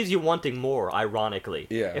leaves you wanting more, ironically.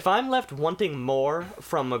 Yeah. If I'm left wanting more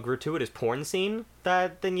from a gratuitous porn scene,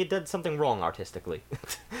 then you did something wrong artistically.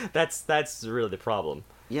 That's really the problem.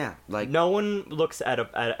 Yeah, like, no one looks at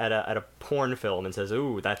a porn film and says,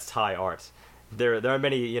 "Ooh, that's high art." There are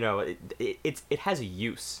many, you know, it has a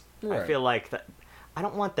use. Right. I feel like that. I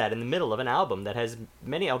don't want that in the middle of an album that has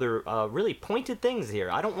many other really pointed things here.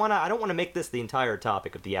 I don't want to make this the entire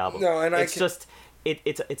topic of the album. No, and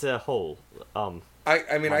it's a whole.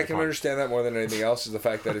 I mean, I can understand that more than anything else is the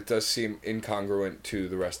fact that it does seem incongruent to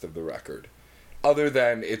the rest of the record. Other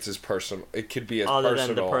than it's as personal, it could be as other personal.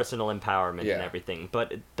 Other than the personal empowerment and everything,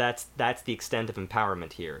 but that's the extent of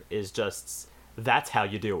empowerment here. Is just that's how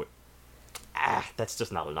you do it. That's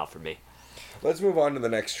just not enough for me. Let's move on to the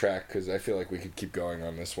next track because I feel like we could keep going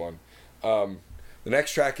on this one. The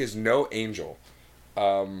next track is No Angel.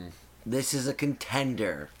 This is a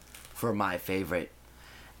contender for my favorite.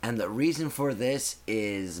 And the reason for this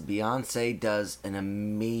is Beyonce does an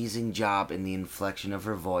amazing job in the inflection of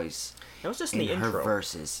her voice. It was just in the intro. Her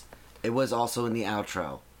verses. It was also in the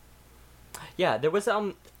outro. Yeah, there was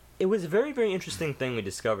it was a very very interesting thing we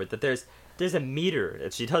discovered that there's a meter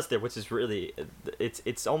that she does there, which is really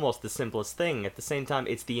it's almost the simplest thing. At the same time,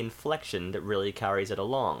 it's the inflection that really carries it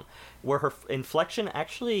along, where her inflection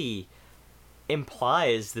actually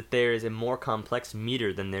implies that there is a more complex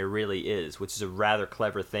meter than there really is, which is a rather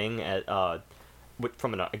clever thing at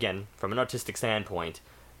from an artistic standpoint,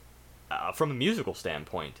 from a musical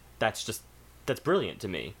standpoint. That's brilliant to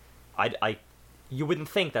me. You wouldn't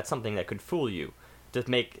think that's something that could fool you, to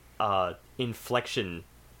make inflection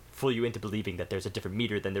fool you into believing that there's a different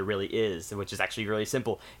meter than there really is, which is actually really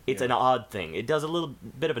simple. It's an odd thing. It does a little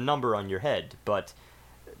bit of a number on your head, but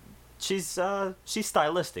she's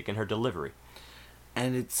stylistic in her delivery.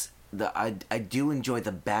 And I do enjoy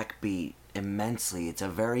the backbeat immensely. It's a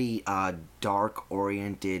very dark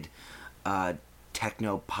oriented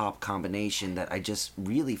techno pop combination that I just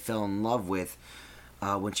really fell in love with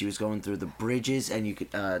when she was going through the bridges, and you could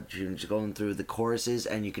she was going through the choruses,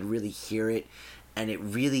 and you could really hear it, and it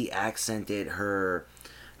really accented her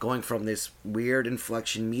going from this weird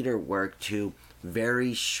inflection meter work to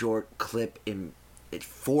very short clip in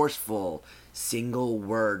forceful single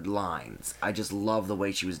word lines. I just love the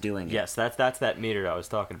way she was doing it. Yes, that's that meter I was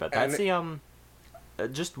talking about. That's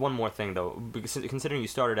just one more thing though, because considering you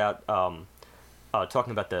started out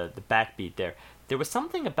talking about the backbeat there was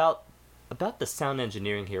something about the sound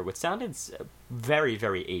engineering here which sounded very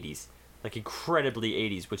very 80s, like incredibly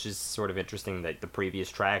 80s, which is sort of interesting that the previous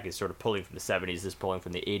track is sort of pulling from the 70s, this pulling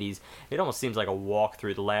from the 80s. It almost seems like a walk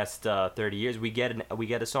through the last 30 years. We get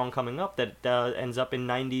a song coming up that ends up in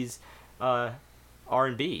 90s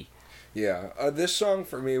R&B. Yeah, this song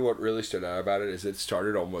for me, what really stood out about it is it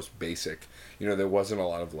started almost basic. You know, there wasn't a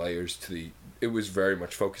lot of layers to the. It was very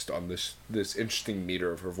much focused on this interesting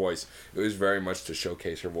meter of her voice. It was very much to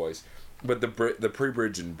showcase her voice, but the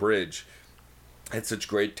pre-bridge and bridge had such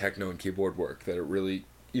great techno and keyboard work that it really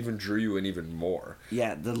even drew you in even more.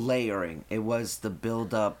 Yeah, the layering. It was the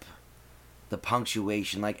build-up, the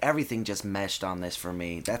punctuation, like everything just meshed on this for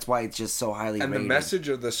me. That's why it's just so highly rated. And the message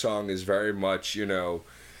of the song is very much, you know,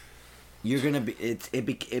 you're gonna be.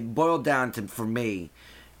 It boiled down to, for me,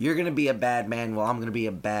 you're gonna be a bad man. Well, I'm gonna be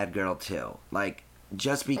a bad girl too. Like,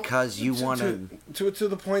 just because you want to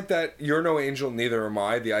the point that you're no angel, neither am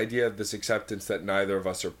I. The idea of this acceptance that neither of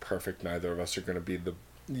us are perfect, neither of us are going to be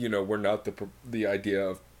we're not the idea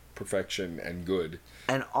of perfection and good.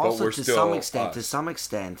 And also to some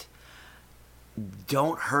extent,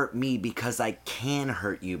 don't hurt me because I can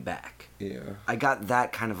hurt you back. Yeah, I got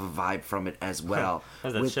that kind of a vibe from it as well.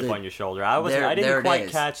 There's a chip on your shoulder. I didn't quite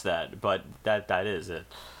catch that, but that is it.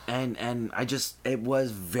 And it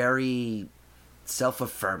was very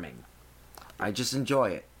self-affirming. I just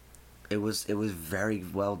enjoy it. It was very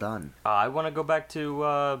well done. I want to go back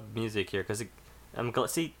to music here because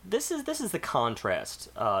see, this is the contrast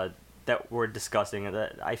that we're discussing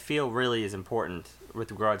that I feel really is important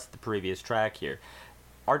with regards to the previous track here.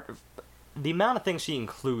 The amount of things she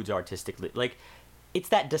includes artistically, like, it's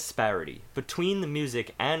that disparity between the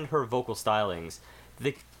music and her vocal stylings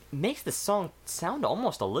that makes the song sound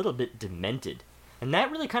almost a little bit demented. And that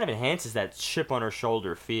really kind of enhances that chip on her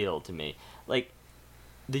shoulder feel to me. Like,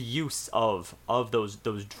 the use of those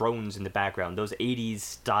drones in the background, those 80s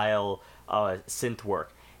style synth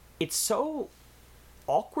work. It's so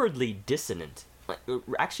awkwardly dissonant. It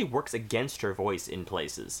actually works against her voice in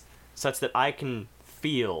places, such that I can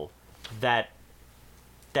feel that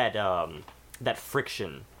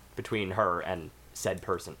friction between her and said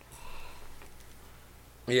person.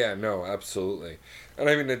 Yeah, no, absolutely. And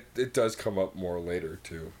I mean, it does come up more later,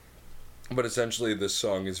 too. But essentially, this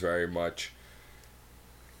song is very much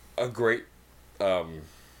a great,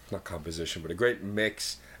 not composition, but a great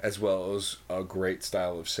mix, as well as a great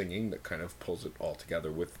style of singing that kind of pulls it all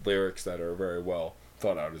together with lyrics that are very well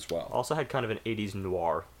thought out as well. Also had kind of an 80s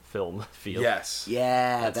noir film feel. Yes.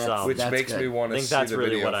 Yeah, which that's makes good. me want to see that's the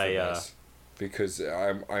really video what for this. Because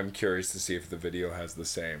I'm curious to see if the video has the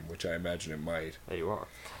same, which I imagine it might. There you are.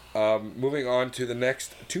 Moving on to the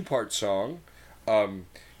next two-part song,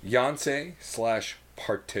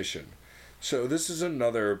 Yonsei/Partition. So this is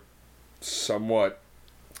another somewhat,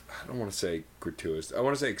 I don't want to say gratuitous, I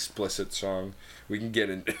want to say explicit song. We can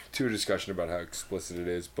get into a discussion about how explicit it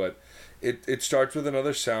is, but it starts with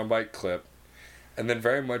another soundbite clip, and then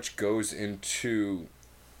very much goes into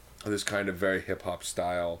this kind of very hip-hop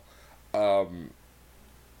style,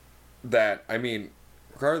 that, I mean,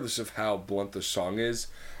 regardless of how blunt the song is,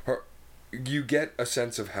 you get a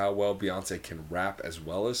sense of how well Beyonce can rap as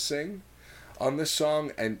well as sing on this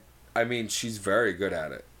song, and I mean, she's very good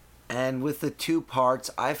at it. And with the two parts,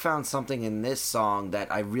 I found something in this song that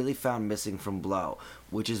I really found missing from Blow,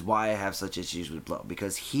 which is why I have such issues with Blow.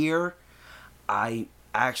 Because here, I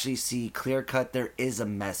actually see clear cut there is a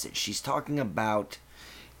message. She's talking about,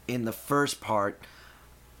 in the first part,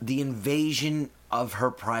 the invasion of her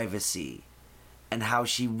privacy and how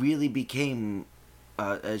she really became,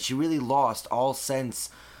 she really lost all sense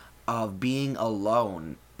of being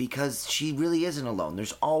alone, because she really isn't alone.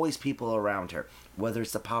 There's always people around her, whether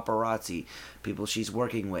it's the paparazzi, people she's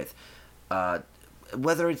working with,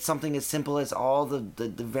 whether it's something as simple as all the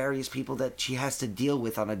various people that she has to deal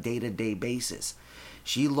with on a day-to-day basis.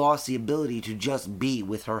 She lost the ability to just be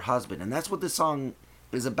with her husband, and that's what this song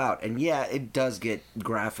is about. And yeah, it does get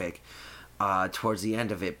graphic towards the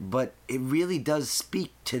end of it, but it really does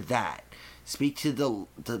speak to that. Speak to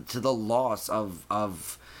the loss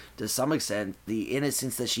of to some extent the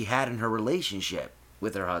innocence that she had in her relationship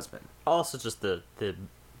with her husband. Also, just the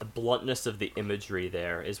bluntness of the imagery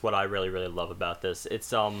there is what I really, really love about this. It's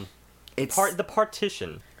the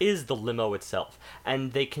partition is the limo itself,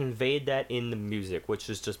 and they conveyed that in the music, which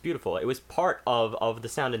is just beautiful. It was part of the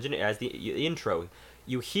sound engineer. As the intro,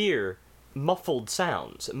 you hear muffled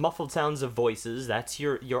sounds of voices. That's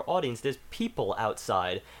your audience. There's people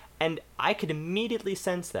outside, and I could immediately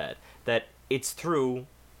sense that it's through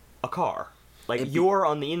a car. Like, you're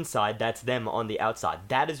on the inside, that's them on the outside.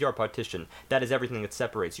 That is your partition. That is everything that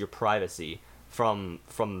separates your privacy from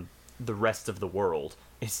the rest of the world.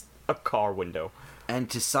 It's a car window.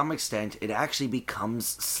 And to some extent, it actually becomes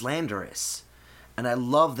slanderous. And I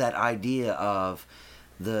love that idea of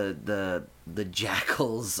the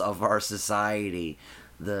jackals of our society,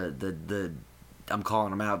 the I'm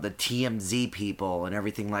calling them out, the TMZ people and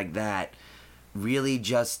everything like that, really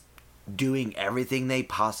just doing everything they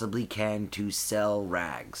possibly can to sell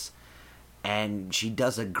rags. And she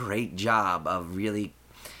does a great job of really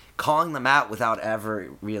calling them out without ever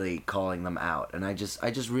really calling them out. And I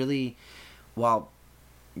just really, while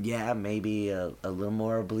yeah, maybe a little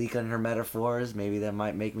more oblique on her metaphors, maybe that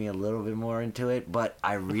might make me a little bit more into it, but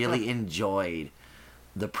I really enjoyed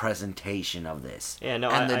the presentation of this. Yeah, no,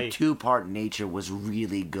 and the two-part nature was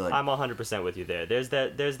really good. I'm 100% with you there. There's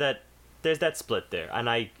that split there, and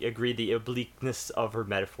I agree the obliqueness of her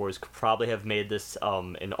metaphors could probably have made this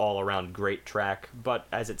an all-around great track, but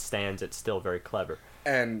as it stands, it's still very clever.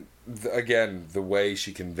 And again, the way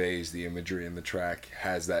she conveys the imagery in the track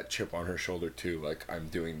has that chip on her shoulder too. Like, I'm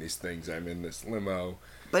doing these things, I'm in this limo.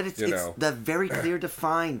 But it's the very clear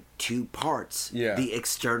defined two parts. Yeah. The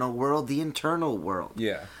external world, the internal world.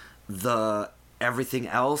 Yeah. The everything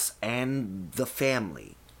else and the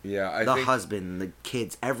family. Yeah, I the think, husband, the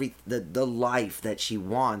kids, the life that she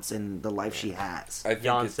wants and the life she has. I think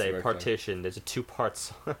Beyonce, Partition. There's a two-part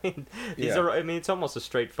song. These are, I mean, it's almost a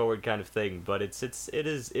straightforward kind of thing, but it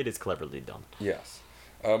is cleverly done. Yes.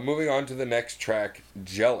 Moving on to the next track,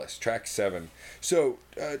 Jealous, track 7. So,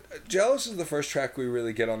 Jealous is the first track we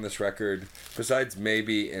really get on this record, besides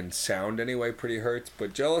maybe in sound anyway, Pretty Hurts,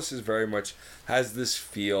 but Jealous is very much, has this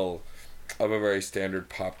feel of a very standard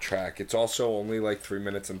pop track. It's also only like 3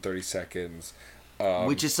 minutes and 30 seconds.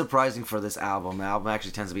 Which is surprising for this album. The album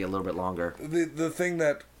actually tends to be a little bit longer. The thing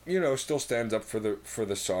that, still stands up for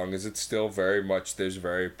the song is it's still very much, there's a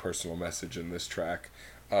very personal message in this track.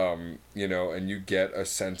 And you get a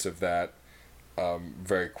sense of that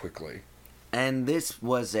very quickly. And this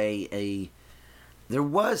was there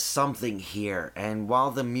was something here, and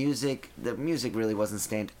while the music really wasn't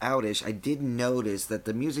stand-outish, I did notice that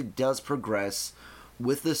the music does progress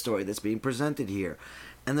with the story that's being presented here.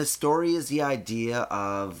 And the story is the idea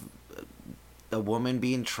of a woman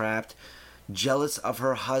being trapped, jealous of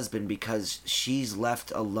her husband because she's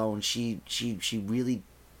left alone. She really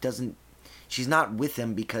doesn't... She's not with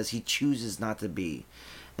him because he chooses not to be.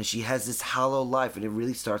 And she has this hollow life, and it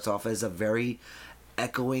really starts off as a very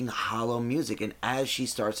echoing, hollow music. And as she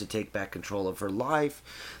starts to take back control of her life,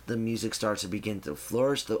 the music starts to begin to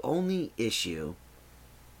flourish. The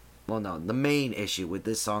main issue with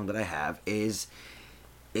this song that I have is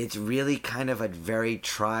it's really kind of a very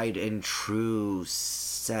tried and true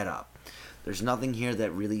setup. There's nothing here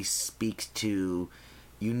that really speaks to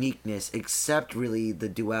uniqueness except really the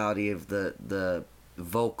duality of the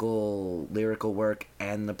vocal lyrical work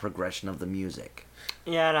and the progression of the music.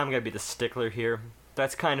 Yeah, and I'm gonna be the stickler here.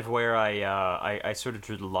 That's kind of where I sort of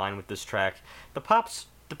drew the line with this track. The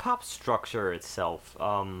pop structure itself,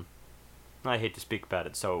 I hate to speak about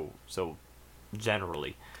it so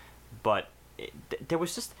generally, but there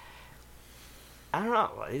was just, I don't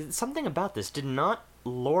know, something about this did not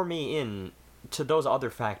lure me in to those other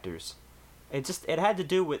factors. It had to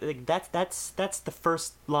do with, like, that's the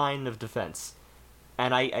first line of defense.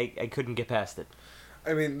 and I couldn't get past it.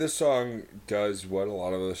 I mean, this song does what a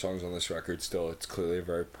lot of other songs on this record still. It's clearly a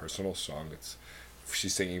very personal song.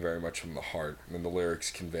 She's singing very much from the heart, and the lyrics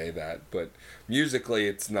convey that. But musically,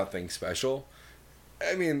 it's nothing special.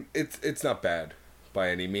 I mean, it's not bad by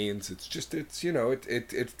any means. It's just it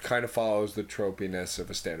kind of follows the tropiness of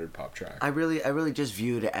a standard pop track. I really just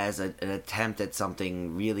view it as an attempt at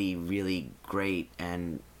something really, really great,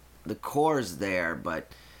 and the core's there,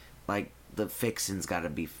 but like the fixing's got to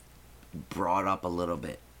be brought up a little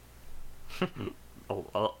bit.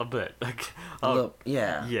 A bit.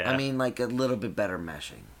 Yeah. Yeah. I mean, like a little bit better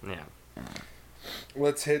meshing. Yeah.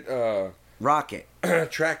 Let's hit Rocket.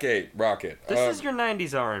 track 8, Rocket. This is your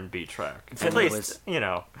 90s R&B track. At it least, was-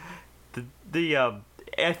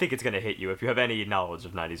 I think it's going to hit you if you have any knowledge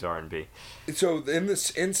of 90s R&B. So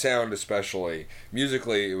in sound especially,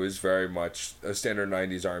 musically, it was very much a standard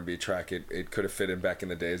 90s R&B track. It could have fit in back in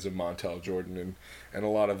the days of Montel Jordan and a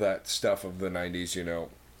lot of that stuff of the 90s,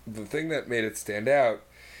 The thing that made it stand out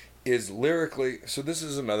is lyrically, so this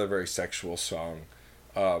is another very sexual song.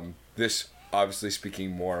 This obviously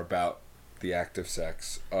speaking more about the act of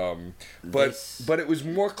sex. But it was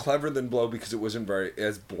more clever than Blow because it wasn't very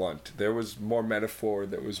as blunt. There was more metaphor,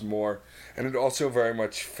 there was more, and it also very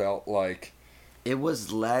much felt like It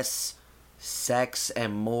was less sex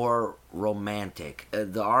and more romantic.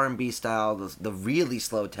 The R&B style, the really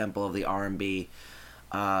slow tempo of the R&B,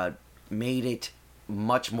 made it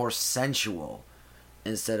much more sensual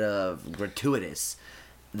instead of gratuitous.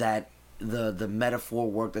 That the metaphor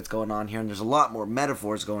work that's going on here, and there's a lot more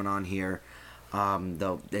metaphors going on here,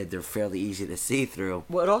 though they're fairly easy to see through.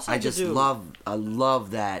 Well, it also I had to just do-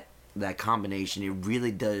 love that combination. It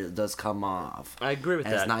really does come off. I agree with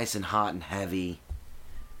and that. It's nice and hot and heavy.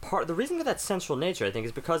 The reason for that sensual nature, I think,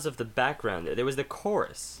 is because of the background. There was the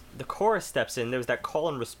chorus. The chorus steps in. There was that call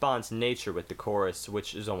and response nature with the chorus,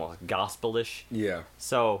 which is almost gospelish. yeah.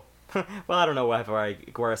 So, well, I don't know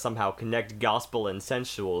where I somehow connect gospel and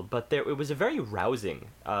sensual, but it was a very rousing.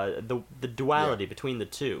 The duality between the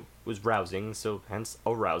two was rousing, so hence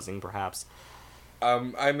arousing, perhaps.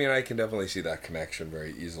 I mean, I can definitely see that connection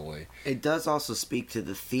very easily. It does also speak to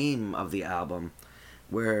the theme of the album,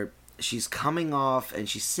 where she's coming off and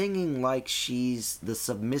she's singing like she's the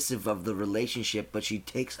submissive of the relationship, but she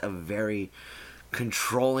takes a very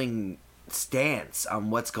controlling stance on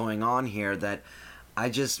what's going on here. That I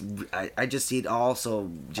just see it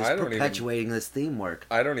also just I don't perpetuating this theme work.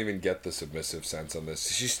 I don't even get the submissive sense on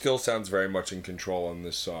this. She still sounds very much in control on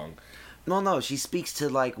this song. No, she speaks to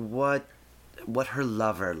like what her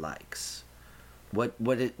lover likes, what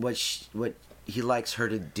he likes her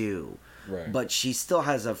to do. Right. But she still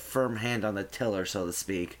has a firm hand on the tiller, so to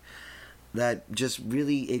speak. That just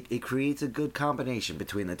really it creates a good combination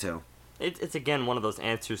between the two. It's again one of those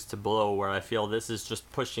answers to Blow where I feel this is just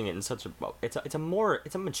pushing it in such a it's a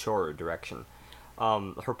mature direction.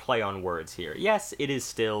 Her play on words here. Yes, it is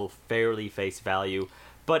still fairly face value,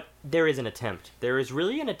 but there is an attempt. There is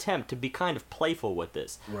really an attempt to be kind of playful with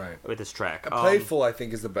this. Right. With this track. Playful, I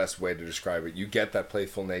think, is the best way to describe it. You get that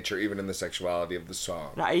playful nature even in the sexuality of the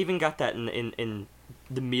song. I even got that in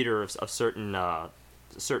the meter of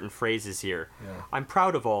certain phrases here. Yeah. I'm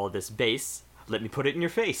proud of all of this bass. Let me put it in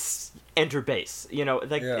your face. Enter bass.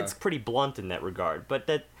 It's pretty blunt in that regard. But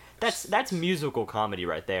that's musical comedy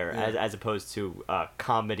right there, as opposed to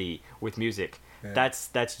comedy with music. Yeah.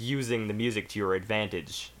 That's using the music to your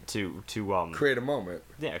advantage to create a moment.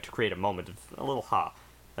 Yeah, to create a moment of a little ha.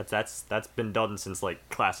 That's been done since like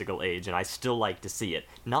classical age, and I still like to see it.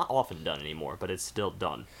 Not often done anymore, but it's still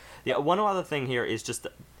done. Yeah, one other thing here is just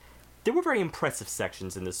there were very impressive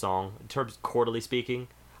sections in this song in terms of chordally speaking.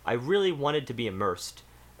 I really wanted to be immersed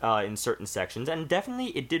in certain sections, and definitely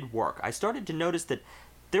it did work. I started to notice that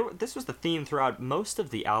this was the theme throughout most of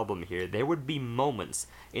the album here. There would be moments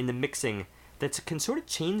in the mixing that can sort of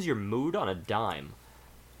change your mood on a dime.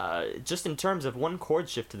 Just in terms of one chord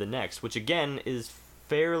shift to the next, which again is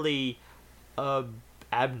fairly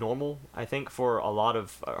abnormal, I think, for a lot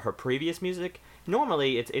of her previous music.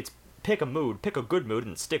 Normally, it's pick a good mood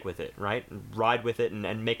and stick with it, right? And ride with it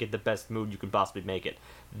and make it the best mood you can possibly make it.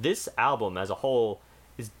 This album as a whole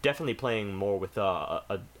is definitely playing more with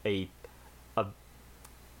an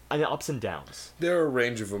ups and downs. There are a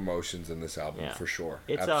range of emotions in this album, for sure.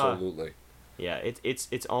 It's, absolutely. Yeah,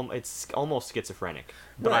 it's almost schizophrenic,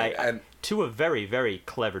 but right, and to a very, very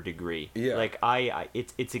clever degree. Yeah, like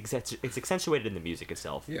it's accentuated in the music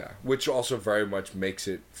itself. Yeah, which also very much makes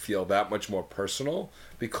it feel that much more personal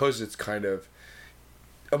because it's kind of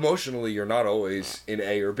emotionally you're not always in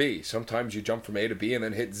A or B. Sometimes you jump from A to B and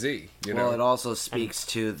then hit Z. Well, it also speaks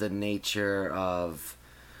to the nature of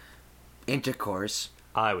intercourse,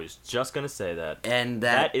 I was just gonna say that. and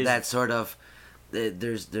That is- that sort of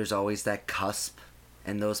there's always that cusp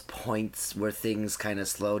and those points where things kind of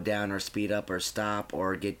slow down or speed up or stop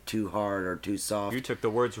or get too hard or too soft. You took the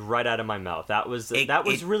words right out of my mouth. That was It-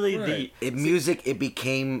 really right. It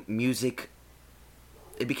became music.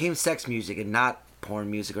 It became sex music and not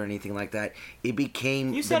porn music or anything like that. It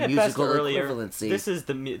became You said the it best musical earlier. equivalency.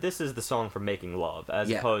 This is the song for making love, as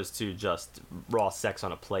Yeah. opposed to just raw sex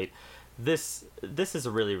on a plate. This is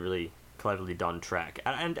a really, really cleverly done track,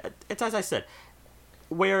 and it's as I said.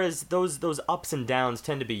 Whereas those ups and downs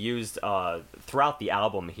tend to be used throughout the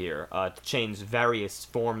album here to change various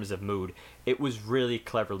forms of mood, it was really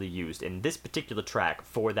cleverly used in this particular track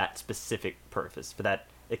for that specific purpose, for that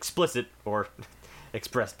explicit or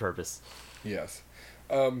expressed purpose. Yes.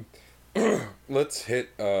 Let's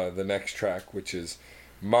hit the next track, which is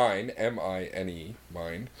Mine, M-I-N-E,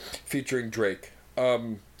 Mine, featuring Drake.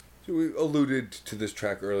 So we alluded to this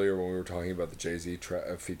track earlier when we were talking about the Jay-Z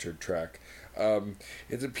featured track.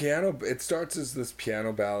 It's a piano. It starts as this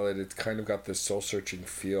piano ballad. It's kind of got this soul-searching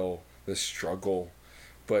feel, this struggle,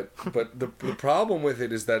 but the problem with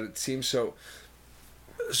it is that it seems so.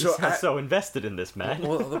 So invested in this, man.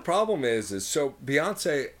 Well, the problem is so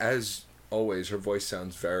Beyonce, as always, her voice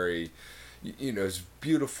sounds very, is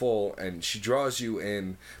beautiful and she draws you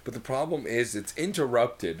in. But the problem is it's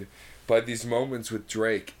interrupted by these moments with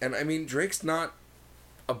Drake. And I mean, Drake's not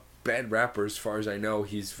a bad rapper as far as I know.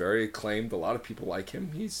 He's very acclaimed. A lot of people like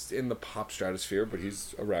him. He's in the pop stratosphere, but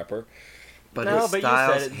he's a rapper. But No, his but you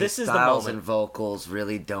styles, said it. his This is the styles moment. and vocals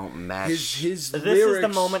really don't match. His This lyrics, is the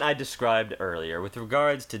moment I described earlier with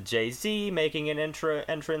regards to Jay-Z making an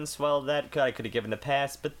entrance. Well, that I could have given a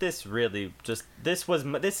pass, but this really just this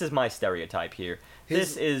is my stereotype here.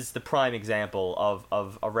 This is the prime example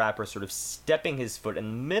of a rapper sort of stepping his foot in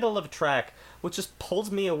the middle of a track, which just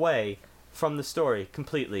pulls me away from the story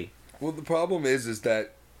completely. Well, the problem is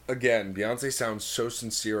that, again, Beyonce sounds so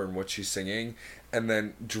sincere in what she's singing, and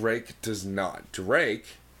then Drake does not. Drake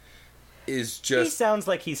is He just... sounds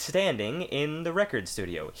like he's standing in the record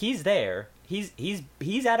studio. He's there.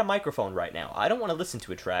 He's at a microphone right now. I don't want to listen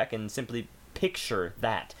to a track and simply picture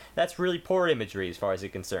that. That's really poor imagery as far as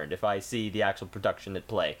it's concerned, if I see the actual production at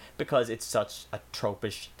play, because it's such a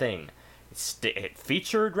tropish thing. It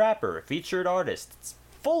featured rapper, featured artist. It's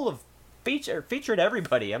full of featured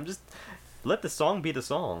everybody. Let the song be the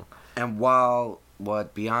song. And while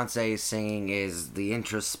what Beyonce is singing is the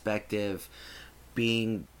introspective,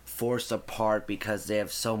 being forced apart because they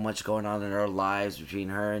have so much going on in their lives between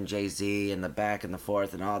her and Jay-Z and the back and the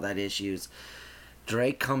forth and all that issues,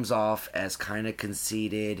 Drake comes off as kind of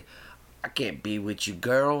conceited. I can't be with you,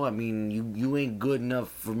 girl. I mean, you ain't good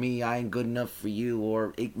enough for me. I ain't good enough for you.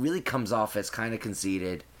 Or it really comes off as kind of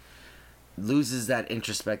conceited. Loses that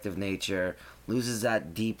introspective nature. Loses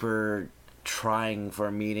that deeper trying for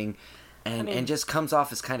a meaning. And just comes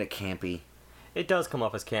off as kind of campy. It does come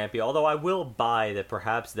off as campy, although I will buy that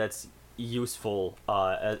perhaps that's useful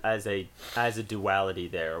as a duality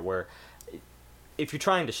there, where if you're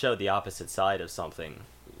trying to show the opposite side of something,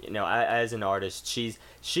 as an artist,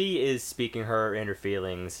 she is speaking her inner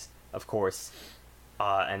feelings, of course,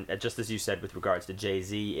 and just as you said with regards to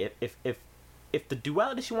Jay-Z, if the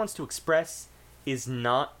duality she wants to express is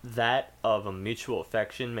not that of a mutual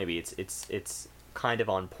affection, maybe it's kind of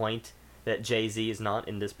on point that Jay-Z is not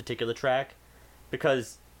in this particular track,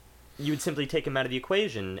 because you would simply take him out of the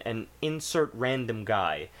equation and insert random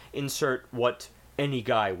guy, insert what any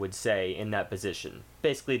guy would say in that position,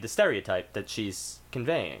 basically the stereotype that she's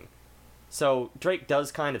conveying. So Drake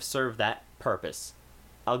does kind of serve that purpose.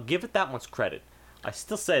 I'll give it that much credit. I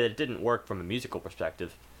still say that it didn't work from a musical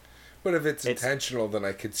perspective. But if it's intentional, then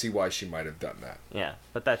I could see why she might have done that. Yeah,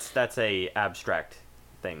 but that's a abstract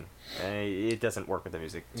thing. It doesn't work with the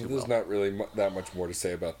music too well. There's not really that much more to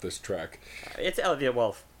say about this track. It's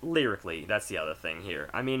lyrically, that's the other thing here.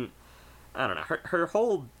 I mean, I don't know. Her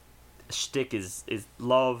whole shtick is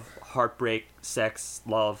love, heartbreak, sex,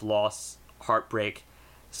 love, loss, heartbreak.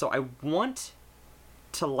 So I want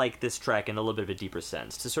to like this track in a little bit of a deeper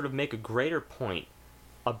sense, to sort of make a greater point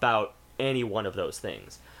about any one of those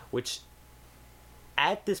things, which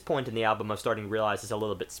at this point in the album I'm starting to realize is a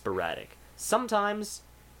little bit sporadic. Sometimes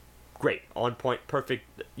great, on point, perfect,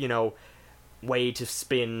 way to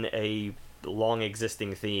spin a long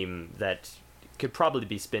existing theme that could probably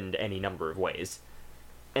be spinned any number of ways.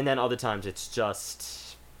 And then other times it's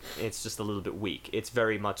just a little bit weak. It's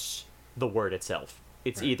very much the word itself.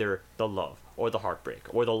 It's either the love or the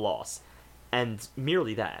heartbreak or the loss, and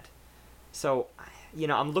merely that. So,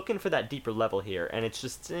 I'm looking for that deeper level here, and it's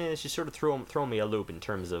just she's sort of throwing me a loop in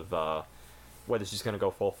terms of whether she's going to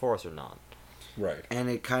go full force or not. Right. And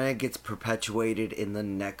it kind of gets perpetuated in the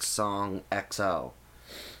next song, XO.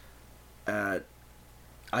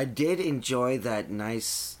 I did enjoy that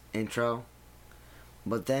nice intro,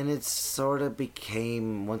 but then it sort of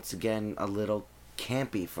became, once again, a little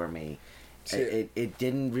campy for me. It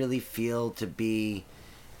didn't really feel to be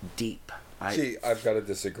deep. I've got to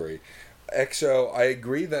disagree. EXO, I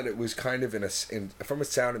agree that it was kind of from a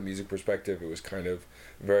sound and music perspective, it was kind of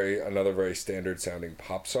another very standard sounding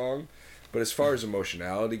pop song. But as far as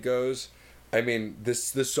emotionality goes, I mean,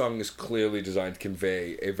 this song is clearly designed to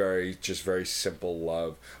convey a very simple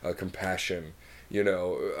love, compassion,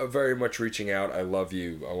 a very much reaching out. I love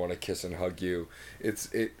you. I want to kiss and hug you.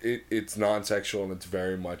 It's non-sexual, and it's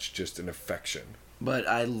very much just an affection. But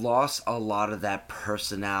I lost a lot of that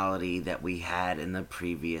personality that we had in the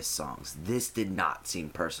previous songs. This did not seem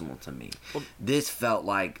personal to me. This felt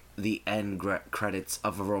like the end credits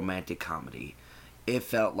of a romantic comedy. It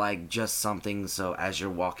felt like just something so as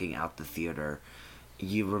you're walking out the theater,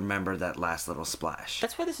 you remember that last little splash.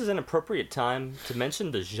 That's why this is an appropriate time to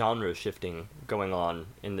mention the genre shifting going on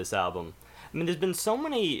in this album. I mean, there's been so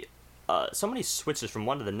many switches from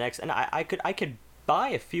one to the next, and I could buy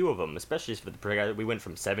a few of them, especially for we went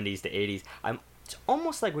from 70s to 80s. It's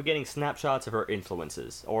almost like we're getting snapshots of her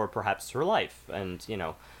influences, or perhaps her life, and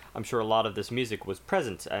I'm sure a lot of this music was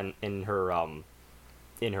present and in her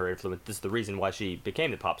influence. This is the reason why she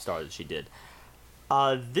became the pop star that she did.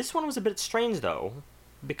 This one was a bit strange though,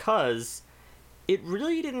 because it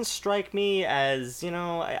really didn't strike me as,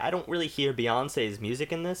 I don't really hear Beyonce's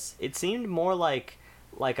music in this. It seemed more like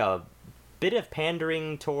a bit of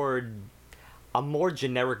pandering toward a more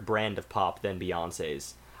generic brand of pop than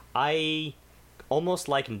Beyonce's. I almost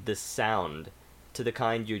likened this sound to the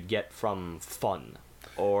kind you'd get from Fun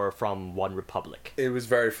or from One Republic. It was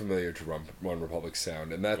very familiar to One Republic's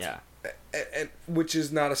sound, and that's and which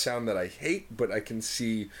is not a sound that I hate, but I can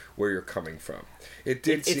see where you're coming from.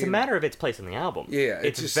 It's a matter of its place in the album. Yeah,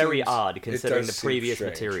 it's very odd considering the previous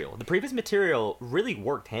strange. material. The previous material really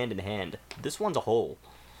worked hand in hand. This one's a whole.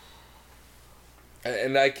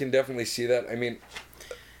 And I can definitely see that. I mean,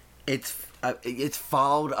 it's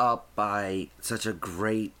followed up by such a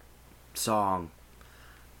great song.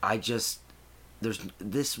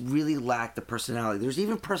 This really lacked the personality. There's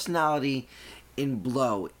even personality in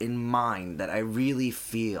Blow, in Mine, that I really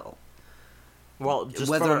feel. Well,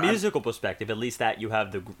 just from a musical perspective, at least that you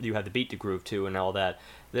have the beat to groove to and all that.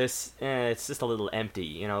 This it's just a little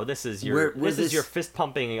empty. This is your your fist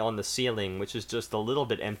pumping on the ceiling, which is just a little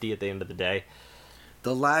bit empty at the end of the day.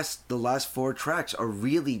 The last 4 tracks are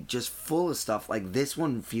really just full of stuff. Like, this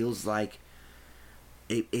one feels like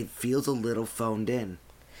it feels a little phoned in.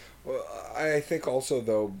 Well, I think also,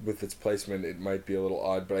 though, with its placement, it might be a little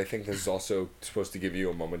odd, but I think this is also supposed to give you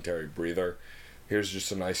a momentary breather. Here's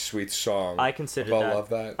just a nice, sweet song. I consider that. I love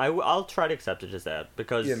that. I'll try to accept it as that,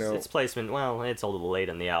 because its placement, well, it's a little late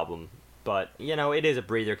in the album, but, it is a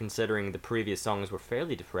breather considering the previous songs were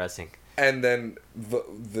fairly depressing. And then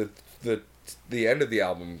the end of the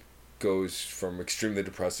album goes from extremely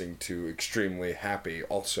depressing to extremely happy.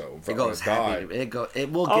 Also, it goes happy.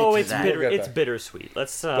 It will get to that. It's bittersweet.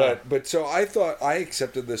 Let's. But so I thought I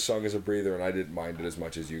accepted this song as a breather, and I didn't mind it as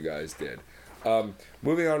much as you guys did.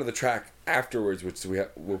 Moving on to the track afterwards, which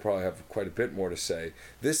we'll probably have quite a bit more to say.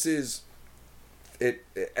 This is it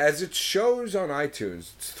as it shows on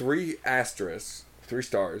iTunes. It's 3 asterisks, 3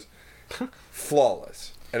 stars,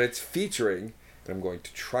 flawless, and it's featuring. And I'm going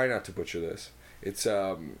to try not to butcher this. It's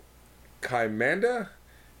Chimamanda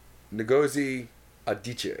Ngozi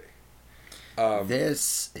Adichie.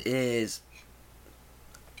 This is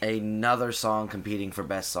another song competing for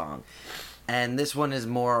best song, and this one is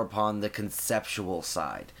more upon the conceptual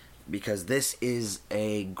side, because this is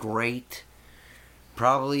a great,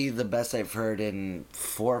 probably the best I've heard in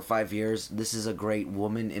 4 or 5 years. This is a great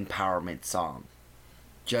woman empowerment song,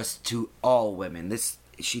 just to all women.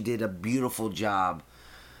 She did a beautiful job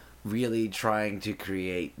really trying to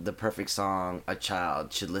create the perfect song a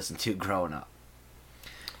child should listen to growing up.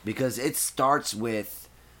 Because it starts with,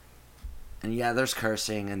 and there's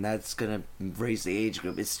cursing, and that's going to raise the age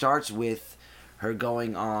group. It starts with her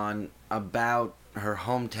going on about her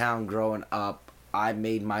hometown growing up. I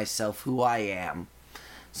made myself who I am,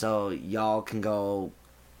 so y'all can go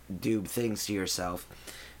do things to yourself.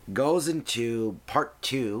 Goes into part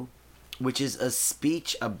 2, which is a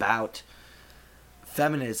speech about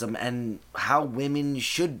feminism and how women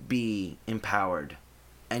should be empowered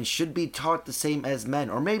and should be taught the same as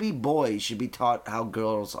men, or maybe boys should be taught how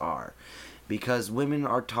girls are, because women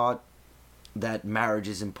are taught that marriage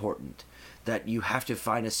is important, that you have to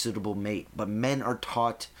find a suitable mate, but men are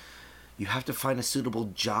taught you have to find a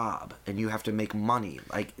suitable job and you have to make money.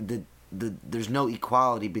 Like there's no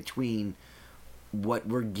equality between what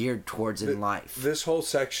we're geared towards in life. This whole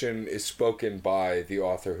section is spoken by the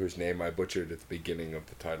author whose name I butchered at the beginning of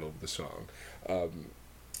the title of the song.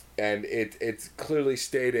 And it's clearly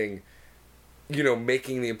stating,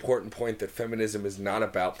 making the important point that feminism is not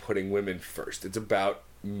about putting women first. It's about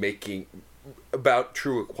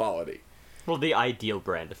true equality. Well, the ideal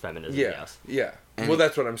brand of feminism, yes. Yeah. Well,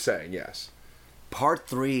 that's what I'm saying, yes. Part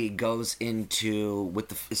 3 goes into,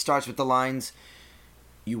 it starts with the lines,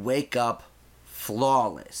 you wake up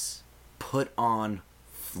flawless, put on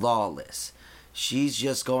flawless. She's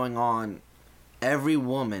just going on, every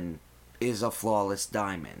woman is a flawless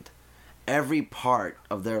diamond. Every part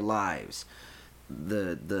of their lives,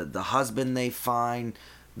 the husband they find,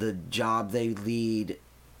 the job they lead,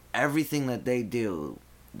 everything that they do,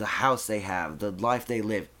 the house they have, the life they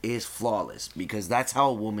live is flawless, because that's how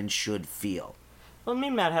a woman should feel. Well, me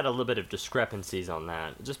and Matt had a little bit of discrepancies on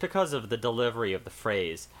that, just because of the delivery of the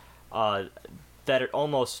phrase, that it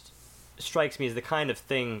almost strikes me as the kind of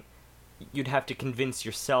thing you'd have to convince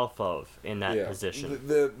yourself of in that position.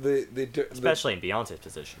 Especially in Beyonce's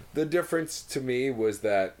position. The difference to me was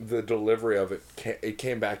that the delivery of it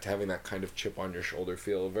came back to having that kind of chip on your shoulder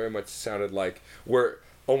feel. It very much sounded like we're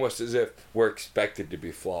almost as if we're expected to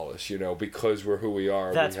be flawless, because we're who we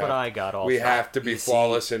are. That's what I got also. We have to be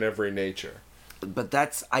flawless in every nature. But the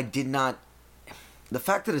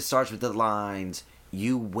fact that it starts with the lines,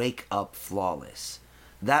 you wake up flawless.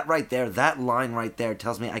 That right there, that line right there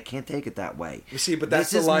tells me I can't take it that way. You see, but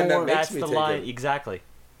that's the line that makes me take it. Exactly.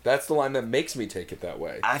 That's the line that makes me take it that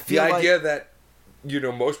way. I feel the idea that,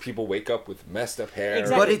 most people wake up with messed up hair.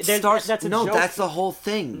 Exactly. But it starts... That's the whole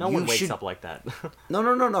thing. No one wakes up like that.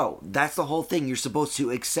 No. That's the whole thing. You're supposed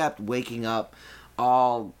to accept waking up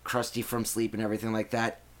all crusty from sleep and everything like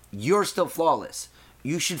that. You're still flawless.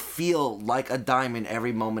 You should feel like a diamond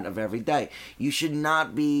every moment of every day. You should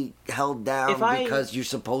not be held down because you're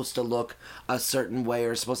supposed to look a certain way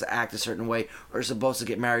or supposed to act a certain way or supposed to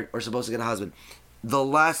get married or supposed to get a husband.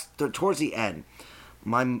 Towards the end,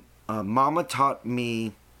 my mama taught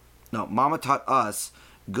us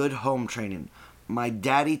good home training. My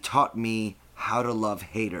daddy taught me how to love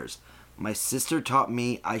haters. My sister taught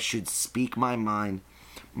me I should speak my mind.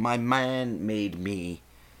 My man made me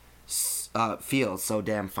feel so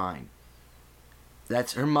damn fine.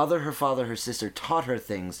 That's her mother, her father, her sister taught her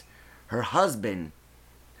things. Her husband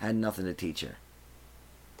had nothing to teach her.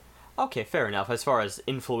 Okay, fair enough. As far as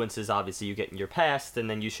influences, obviously, you get in your past, and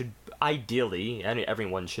then you should, ideally,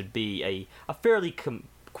 everyone should be a fairly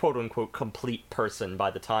quote-unquote complete person by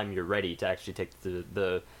the time you're ready to actually take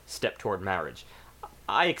the step toward marriage.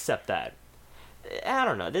 I accept that. I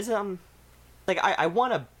don't know. There's, I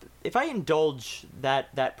want to... If I indulge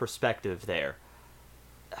that perspective there,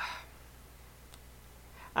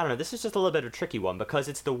 I don't know, this is just a little bit of a tricky one, because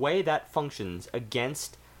it's the way that functions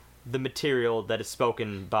against the material that is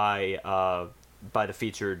spoken by the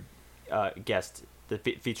featured guest, the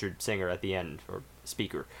featured singer at the end, or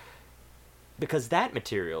speaker. Because that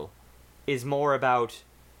material is more about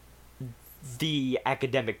the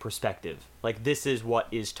academic perspective. Like, this is what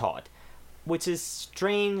is taught. Which is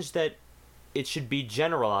strange that it should be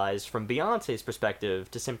generalized from Beyonce's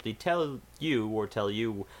perspective to simply tell you,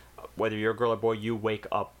 whether you're a girl or boy, you wake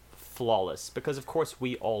up flawless. Because, of course,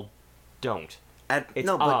 we all don't. It's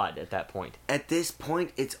odd at that point. At this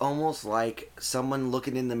point, it's almost like someone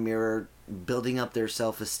looking in the mirror, building up their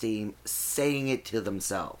self-esteem, saying it to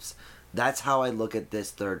themselves. That's how I look at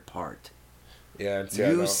this third part. Yeah, and see,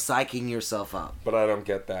 you psyching yourself up. But I don't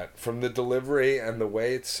get that. From the delivery and the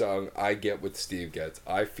way it's sung, I get what Steve gets.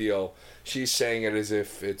 I feel she's saying it as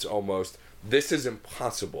if it's almost, this is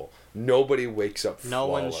impossible. Nobody wakes up flawless. No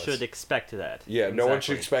one should expect that. Yeah, exactly. No one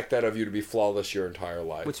should expect that of you to be flawless your entire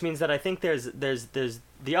life. Which means that I think there's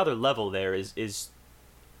the other level there is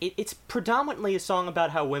it's predominantly a song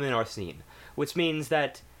about how women are seen. Which means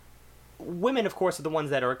that women, of course, are the ones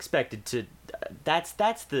that are expected to... That's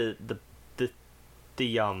the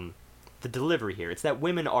delivery here. It's that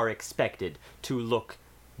women are expected to look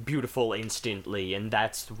beautiful instantly, and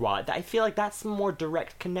that's why I feel like that's a more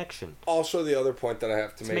direct connection. Also, the other point that I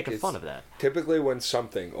have to make is fun of that. Typically, when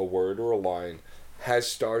something, a word or a line, has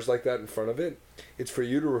stars like that in front of it, it's for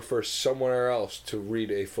you to refer somewhere else to read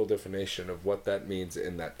a full definition of what that means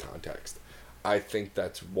in that context. I think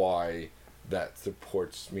that's why that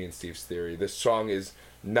supports me and Steve's theory. This song is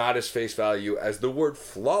not as face value as the word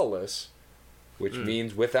flawless, which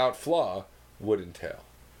means without flaw, would entail.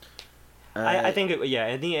 I think,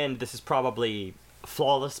 in the end, this is probably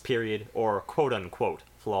flawless, period, or quote unquote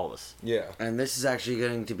flawless. Yeah. And this is actually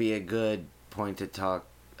going to be a good point to talk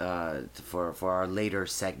for our later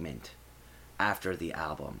segment after the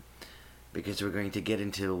album, because we're going to get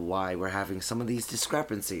into why we're having some of these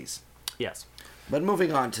discrepancies. Yes. But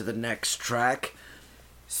moving on to the next track,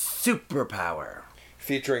 Superpower.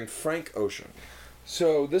 Featuring Frank Ocean.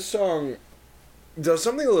 So this song does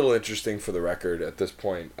something a little interesting for the record at this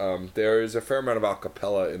point. There is a fair amount of a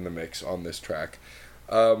cappella in the mix on this track,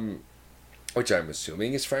 which I'm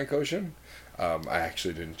assuming is Frank Ocean. I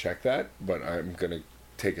actually didn't check that, but I'm going to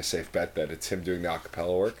take a safe bet that it's him doing the a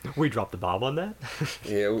cappella work. We dropped the bomb on that?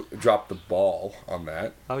 Yeah, drop the ball on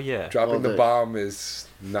that. Oh, yeah. Dropping the bomb is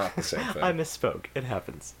not the same thing. I misspoke. It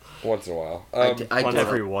happens. Once in a while.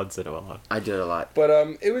 Every once in a while. I do it a lot. But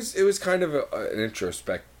it was kind of an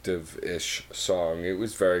introspective-ish song. It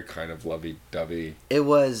was very kind of lovey-dovey. It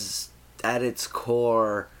was, at its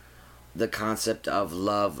core, the concept of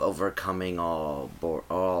love overcoming all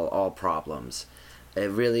problems. It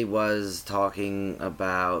really was talking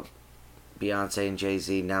about Beyonce and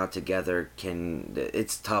Jay-Z now together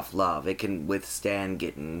it's tough love. It can withstand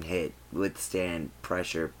getting hit, withstand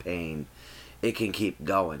pressure, pain. It can keep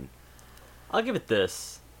going. I'll give it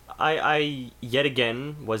this. I yet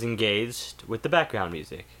again was engaged with the background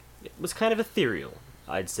music. It was kind of ethereal,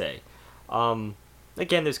 I'd say. Again,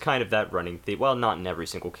 there's kind of that running theme. Well, not in every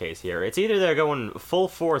single case here. It's either they're going full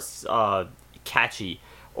force catchy,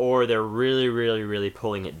 or they're really, really, really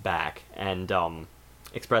pulling it back and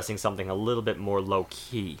expressing something a little bit more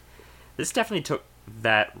low-key. This definitely took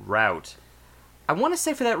that route. I want to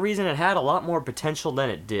say for that reason it had a lot more potential than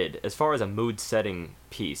it did, as far as a mood-setting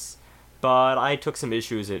piece. But I took some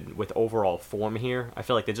issues with overall form here. I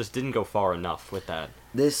feel like they just didn't go far enough with that.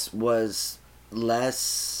 This was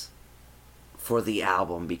less for the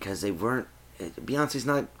album because they weren't... Beyonce's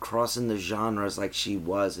not crossing the genres like she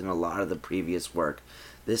was in a lot of the previous work.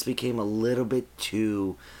 This became a little bit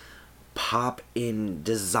too pop in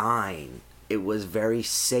design. It was very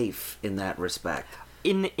safe in that respect.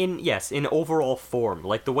 In overall form,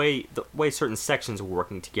 like the way certain sections were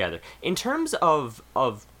working together. In terms of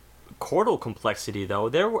chordal complexity, though,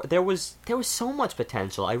 there was so much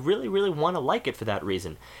potential. I really, really want to like it for that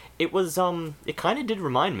reason. It was it kind of did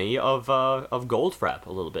remind me of Goldfrapp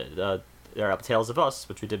a little bit. Tales of Us,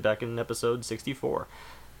 which we did back in episode 64.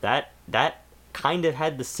 That kind of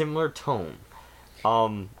had the similar tone.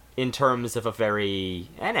 In terms of a very...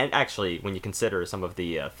 And actually, when you consider some of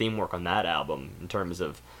the theme work on that album, in terms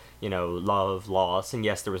of, love, loss, and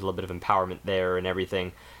yes, there was a little bit of empowerment there and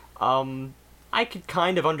everything, I could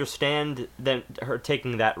kind of understand her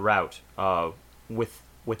taking that route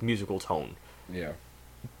with musical tone. Yeah.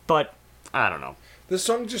 But, I don't know. This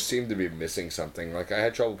song just seemed to be missing something. Like, I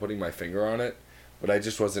had trouble putting my finger on it, but I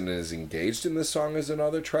just wasn't as engaged in this song as in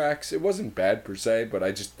other tracks. It wasn't bad per se, but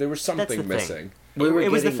there was something missing.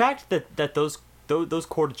 It was the fact that those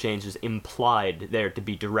chord changes implied there to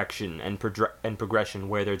be direction and progression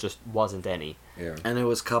where there just wasn't any. Yeah. And it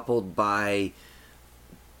was coupled by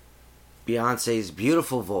Beyonce's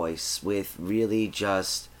beautiful voice with really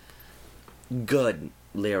just good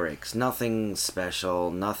lyrics. Nothing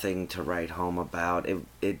special, nothing to write home about.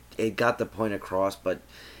 It got the point across, but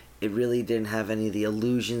it really didn't have any of the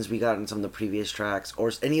illusions we got in some of the previous tracks,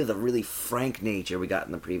 or any of the really frank nature we got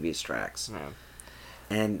in the previous tracks. Yeah.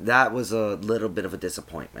 And that was a little bit of a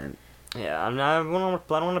disappointment. Yeah, I don't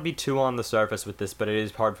want to be too on the surface with this, but it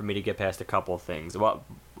is hard for me to get past a couple of things. Well,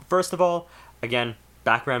 first of all, again,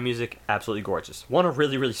 background music, absolutely gorgeous. Want to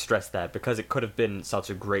really, really stress that, because it could have been such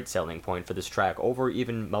a great selling point for this track, over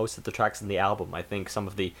even most of the tracks in the album. I think some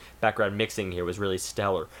of the background mixing here was really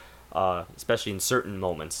stellar, especially in certain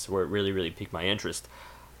moments where it really, really piqued my interest.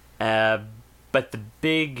 But the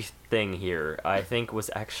big thing here, I think, was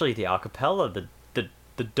actually the acapella, the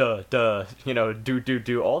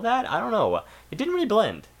do all that. I don't know. It didn't really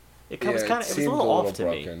blend. It was a little off to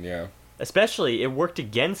broken, me. Yeah. Especially, it worked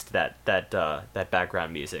against that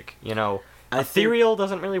background music. I Ethereal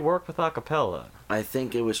doesn't really work with a cappella. I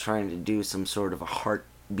think it was trying to do some sort of a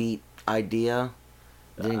heartbeat idea.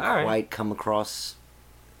 Didn't quite come across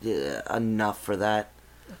enough for that.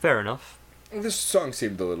 Fair enough. This song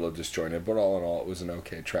seemed a little disjointed, but all in all, it was an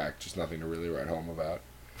okay track. Just nothing to really write home about.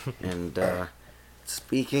 And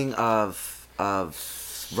speaking of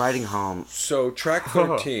writing home, so track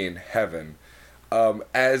 13, Heaven.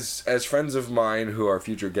 As friends of mine who are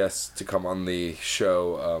future guests to come on the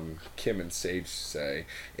show, Kim and Sage say,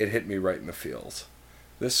 it hit me right in the feels.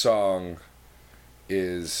 This song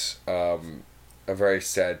is a very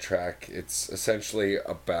sad track. It's essentially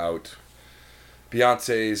about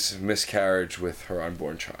Beyonce's miscarriage with her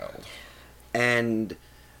unborn child. And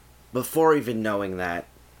before even knowing that,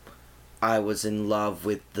 I was in love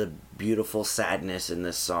with the beautiful sadness in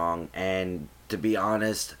this song. And to be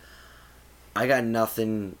honest, I got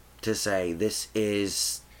nothing to say. This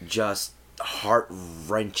is just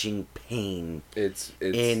heart-wrenching pain It's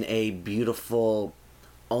in a beautiful,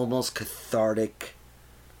 almost cathartic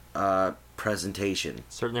presentation.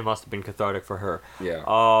 Certainly must have been cathartic for her. yeah.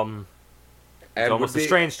 It's And almost would a be-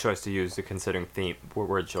 strange choice to use, considering theme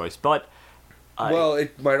word choice, but Well,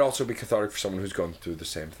 it might also be cathartic for someone who's going through the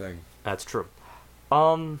same thing. that's true.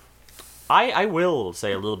 I will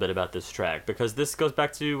say a little bit about this track because this goes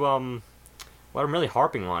back to what I'm really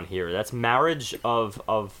harping on here. That's marriage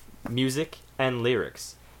of music and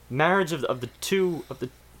lyrics, marriage of the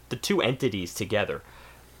two entities together.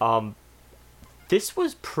 This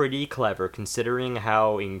was pretty clever considering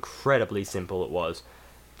how incredibly simple it was.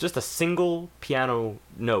 Just a single piano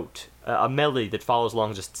note, a melody that follows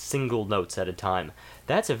along just single notes at a time.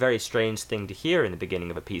 That's a very strange thing to hear in the beginning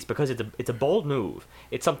of a piece because it's a bold move.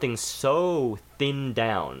 It's something so thinned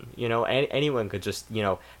down. You know, anyone could just, you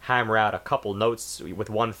know, hammer out a couple notes with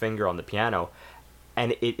one finger on the piano,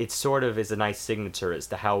 and it sort of is a nice signature as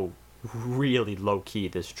to how really low key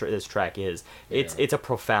this track is. It's a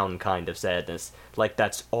profound kind of sadness. Like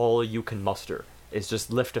that's all you can muster is just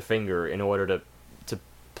lift a finger in order to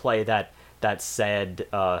play that sad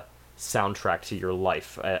soundtrack to your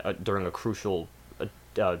life during a crucial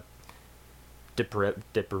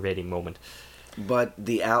deprivating moment. But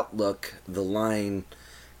the outlook, the line,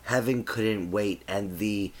 heaven couldn't wait, and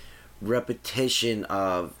the repetition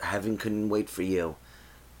of heaven couldn't wait for you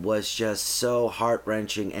was just so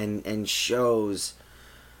heart-wrenching and shows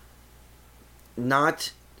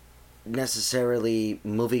not necessarily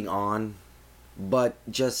moving on, but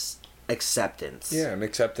just acceptance. Yeah, and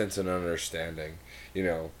acceptance and understanding. You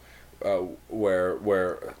know, where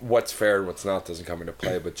what's fair and what's not doesn't come into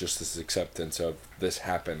play, but just this acceptance of this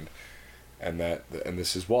happened, and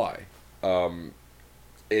this is why.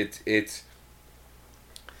 It's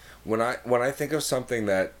when I think of something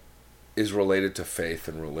that is related to faith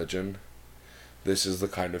and religion, this is the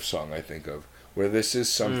kind of song I think of, where this is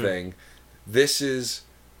something, this is,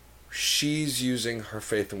 she's using her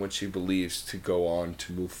faith in what she believes to go on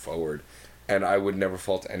to move forward, and I would never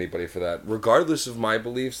fault anybody for that. Regardless of my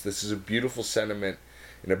beliefs, this is a beautiful sentiment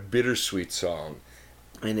and a bittersweet song.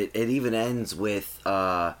 And it even ends with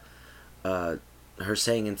her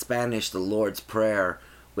saying in Spanish the Lord's Prayer,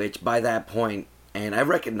 which by that point, and I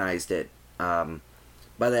recognized it,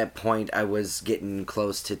 by that point I was getting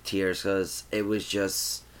close to tears because it was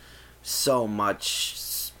just so much,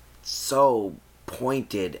 so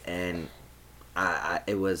pointed, and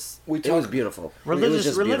it was beautiful.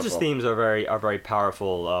 Religious beautiful. themes are very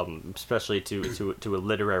powerful, especially to a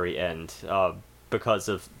literary end, because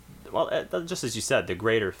of, well, just as you said, the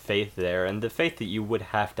greater faith there, and the faith that you would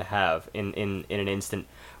have to have in an instant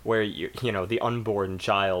where you know the unborn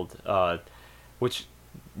child, which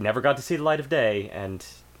never got to see the light of day, and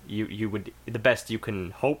you would, the best you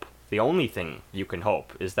can hope, the only thing you can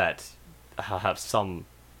hope is that I'll have some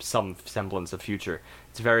semblance of future.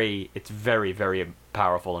 It's very very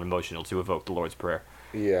powerful and emotional to evoke the Lord's Prayer.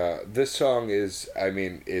 Yeah, this song is, I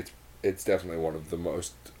mean, it's definitely one of the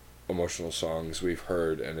most emotional songs we've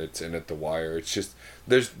heard, and it's in at the wire. It's just,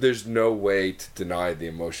 there's no way to deny the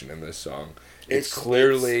emotion in this song. It's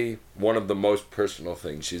clearly one of the most personal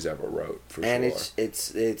things she's ever wrote, for and sure. And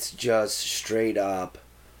it's just straight up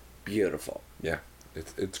beautiful. Yeah,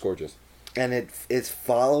 it's gorgeous. And it's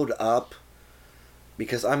followed up,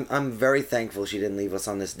 because I'm very thankful she didn't leave us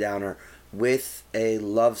on this downer, with a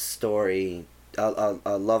love story,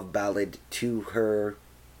 a love ballad to her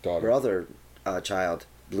Daughter. her other child,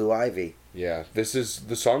 Blue Ivy. Yeah, this is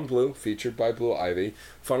the song Blue, featured by Blue Ivy.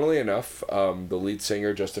 Funnily enough, the lead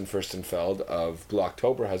singer, Justin Furstenfeld, of Blue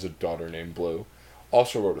October, has a daughter named Blue.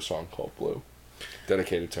 Also wrote a song called Blue,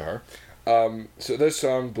 dedicated to her. So this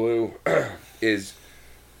song, Blue, is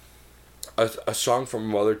a song from a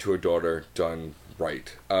mother to a daughter done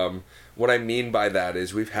right. What I mean by that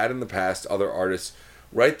is we've had in the past other artists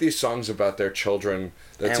write these songs about their children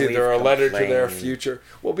that's And either a we've letter to their complained. future.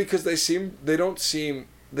 Well, because they seem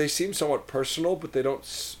somewhat personal, but they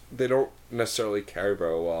don't necessarily carry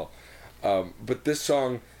very well. But this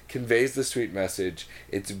song conveys the sweet message.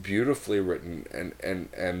 It's beautifully written,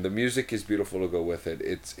 and the music is beautiful to go with it.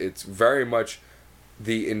 It's very much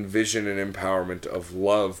the envision and empowerment of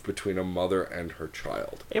love between a mother and her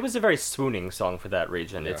child. It was a very swooning song for that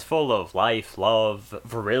region. Yeah. It's full of life, love,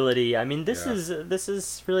 virility. I mean, this Yeah.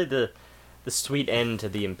 is really the sweet end to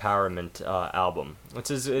the empowerment album, which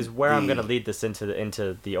is where I'm going to lead this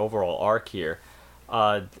into the overall arc here.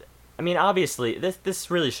 I I mean, obviously, this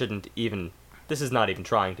really shouldn't even. This is not even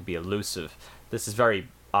trying to be elusive. This is very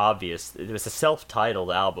obvious. It was a self-titled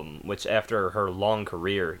album, which after her long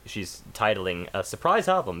career, she's titling a surprise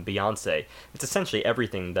album, Beyonce. It's essentially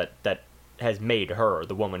everything that has made her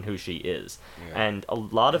the woman who she is. Yeah. And a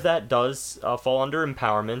lot of that does fall under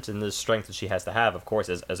empowerment and the strength that she has to have, of course,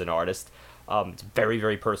 as an artist. It's very,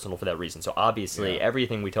 very personal for that reason. So obviously, Yeah.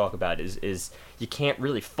 everything we talk about is you can't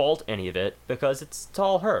really fault any of it because it's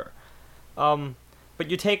all her. But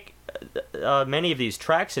you take many of these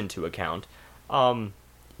tracks into account.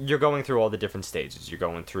 You're going through all the different stages. You're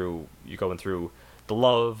going through the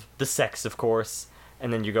love, the sex, of course,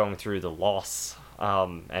 and then you're going through the loss,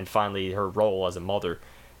 and finally her role as a mother.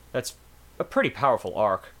 That's a pretty powerful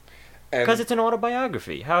arc. And Because it's an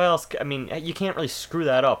autobiography. How else? I mean, you can't really screw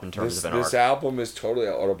that up in terms of an this arc. album is totally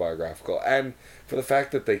autobiographical, and for the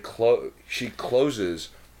fact that she closes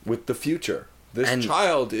with the future. This And-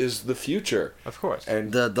 child is the future, Of course.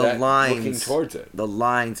 and The that lines, looking towards it. the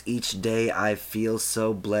lines, each day I feel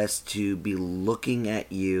so blessed to be looking at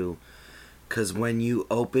you, because when you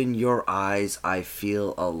open your eyes, I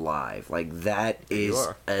feel alive. Like, that You is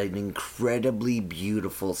are. an incredibly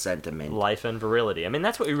beautiful sentiment. Life and virility. I mean,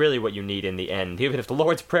 that's what you need in the end. Even if the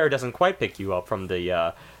Lord's Prayer doesn't quite pick you up from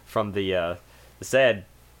the sad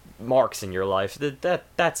marks in your life,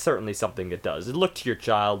 that's certainly something it does. Look to your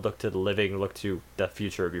child, look to the living, look to the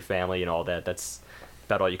future of your family and all that. That's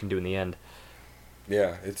about all you can do in the end.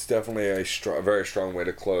 Yeah, it's definitely a very strong way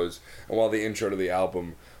to close. And while the intro to the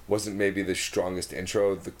album wasn't maybe the strongest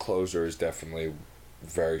intro, the closer is definitely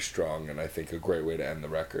very strong, and I think a great way to end the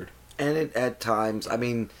record. And it, at times, I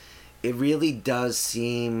mean, it really does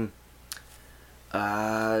seem,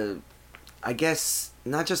 I guess,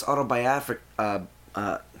 not just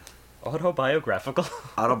Autobiographical.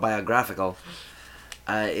 autobiographical.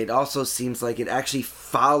 It also seems like it actually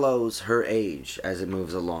follows her age as it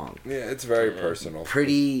moves along. Yeah, it's very personal.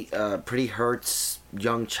 Pretty Hurts,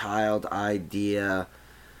 young child idea,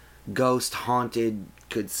 ghost haunted,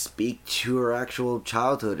 could speak to her actual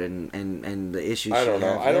childhood and the issues. I don't she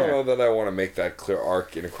know. had I don't there. know that I want to make that clear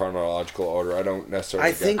arc in a chronological order. I don't necessarily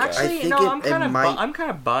I get think- that. Actually, think no, it might- I'm kind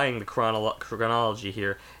of buying the chronology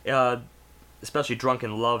here. Especially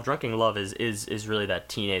Drunken Love. Drunken Love is really that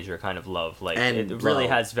teenager kind of love. Like, And it really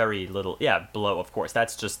Blow. has very little. Yeah, Blow, of course.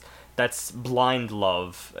 That's blind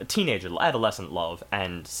love, teenager, adolescent love,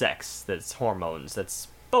 and sex. That's hormones. That's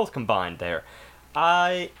both combined there.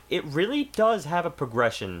 It really does have a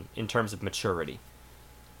progression in terms of maturity.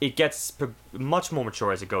 It gets much more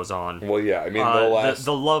mature as it goes on. Well, yeah, I mean, the last...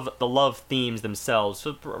 the love themes themselves.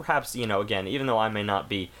 So perhaps, again, even though I may not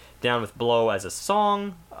be down with Blow as a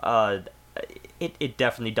song, it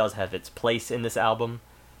definitely does have its place in this album,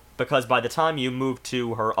 because by the time you move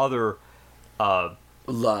to her other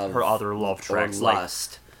love tracks, or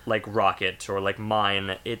lust. like Rocket or like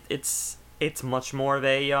Mine, it's much more of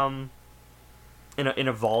a an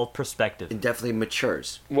evolved perspective. It definitely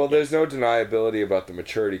matures. Well, there's no deniability about the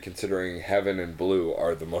maturity, considering Heaven and Blue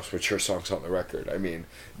are the most mature songs on the record. I mean,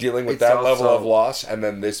 dealing with It's that level also- of loss and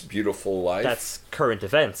then this beautiful life. That's current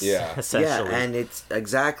events, Yeah. essentially. Yeah, and it's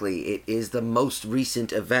exactly, it is the most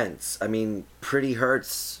recent events. I mean, Pretty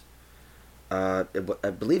Hurts, I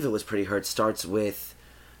believe it was Pretty Hurts, starts with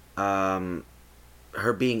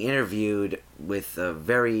her being interviewed with a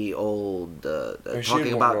very old, she talking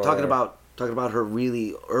didn't about wanna- talking about her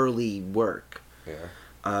really early work. Yeah.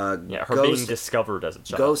 her being discovered as a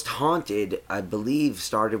child. Ghost Haunted, I believe,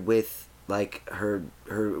 started with like her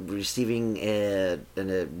receiving an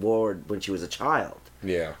award when she was a child.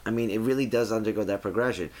 Yeah. I mean, it really does undergo that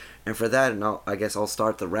progression, and for that, and I guess I'll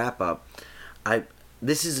start the wrap up.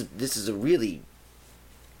 This is a really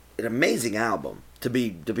an amazing album. To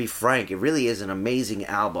be frank, it really is an amazing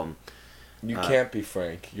album. You can't be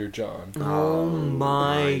Frank. You're John. Oh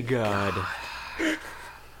my god.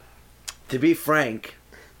 To be frank,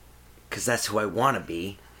 because that's who I want to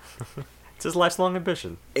be. It's his lifelong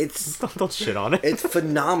ambition. It's Don't shit on it. it's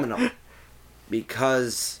phenomenal,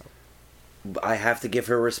 because I have to give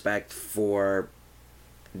her respect for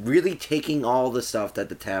really taking all the stuff that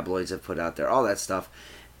the tabloids have put out there, all that stuff,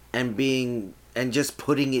 and just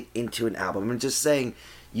putting it into an album and just saying,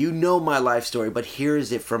 my life story, but here is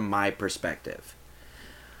it from my perspective.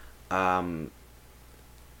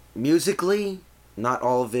 Musically, not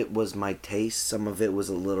all of it was my taste. Some of it was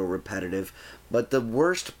a little repetitive, but the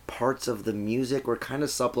worst parts of the music were kind of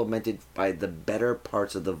supplemented by the better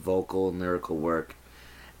parts of the vocal and lyrical work,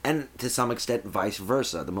 and to some extent vice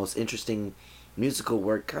versa. The most interesting musical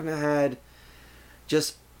work kind of had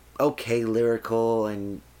just okay lyrical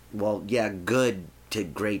and, well, yeah, good to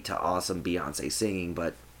great to awesome Beyonce singing,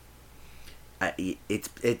 but I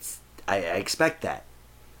expect that.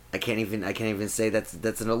 I can't even say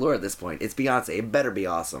that's an allure at this point. It's Beyonce. It better be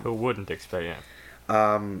awesome. Who wouldn't expect? Yeah.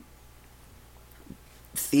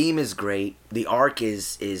 Theme is great. The arc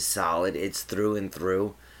is solid. It's through and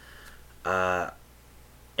through. And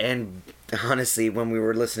honestly, when we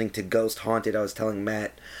were listening to Ghost Haunted, I was telling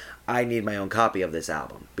Matt I need my own copy of this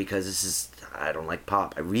album because I don't like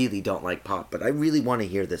pop. I really don't like pop, but I really want to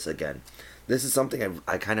hear this again. This is something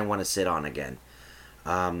I kind of want to sit on again.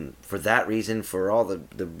 For that reason, for all the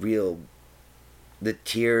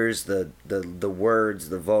tears, the words,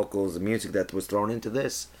 the vocals, the music that was thrown into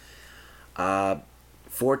this,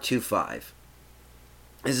 425.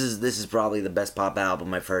 This is probably the best pop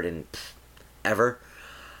album I've heard in ever,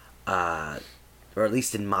 or at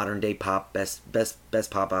least in modern day pop. Best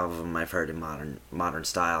pop album I've heard in modern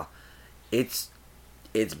style. It's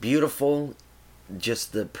beautiful.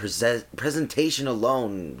 Just the presentation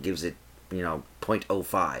alone gives it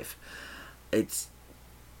 0.05. It's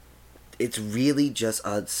really just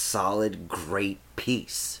a solid, great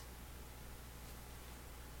piece.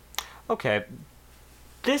 Okay,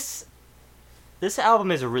 this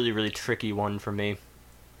album is a really, really tricky one for me.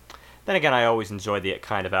 Then again, I always enjoy the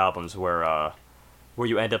kind of albums where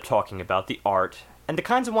you end up talking about the art, and the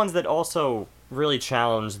kinds of ones that also really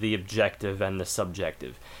challenge the objective and the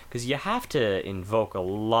subjective, because you have to invoke a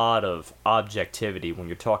lot of objectivity when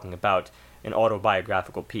you're talking about an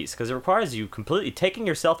autobiographical piece, because it requires you completely taking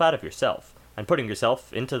yourself out of yourself and putting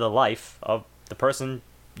yourself into the life of the person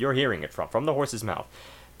you're hearing it from the horse's mouth.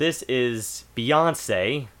 This is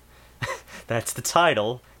Beyonce. That's the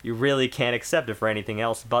title. You really can't accept it for anything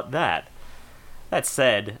else but that. That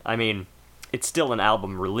said, I mean, it's still an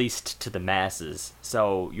album released to the masses,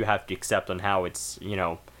 so you have to accept on how it's,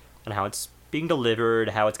 on how it's being delivered,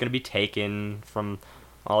 how it's going to be taken from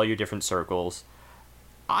all your different circles.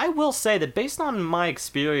 I will say that based on my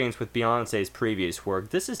experience with Beyonce's previous work,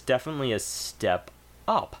 this is definitely a step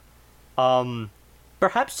up.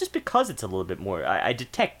 Perhaps just because it's a little bit more, I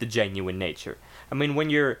detect the genuine nature. I mean, when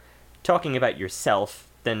you're talking about yourself,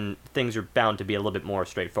 then things are bound to be a little bit more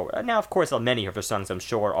straightforward. Now, of course, many of her songs, I'm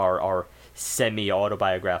sure, are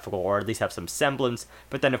semi-autobiographical, or at least have some semblance,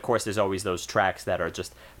 but then, of course, there's always those tracks that are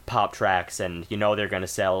just pop tracks, and they're gonna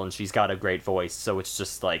sell, and she's got a great voice, so it's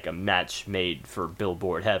just like a match made for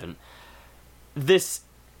Billboard heaven. This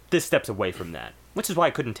steps away from that, which is why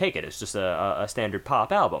I couldn't take it. It's just a standard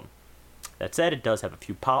pop album. That said, it does have a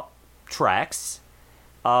few pop tracks,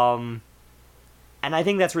 and I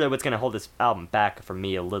think that's really what's going to hold this album back for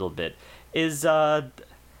me a little bit, is the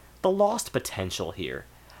lost potential here.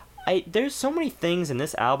 There's so many things in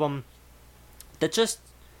this album that just,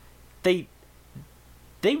 they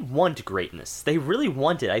want greatness. They really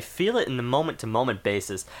want it. I feel it in the moment-to-moment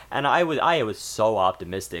basis, and I was so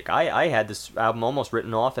optimistic. I had this album almost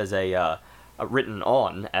written off as a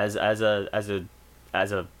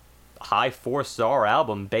high 4-star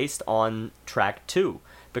album based on track 2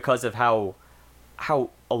 because of how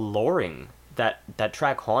alluring that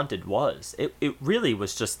track Haunted was. It really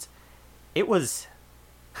was just, it was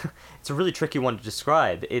it's a really tricky one to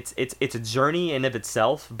describe. It's a journey in of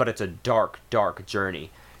itself, but it's a dark journey.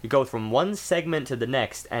 You go from one segment to the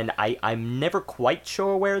next, and I'm never quite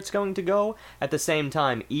sure where it's going to go. At the same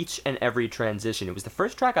time, each and every transition, it was the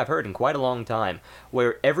first track I've heard in quite a long time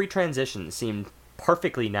where every transition seemed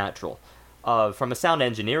perfectly natural. From a sound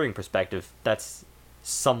engineering perspective, that's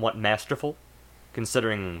somewhat masterful,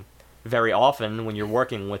 considering very often when you're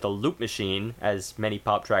working with a loop machine, as many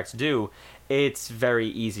pop tracks do, it's very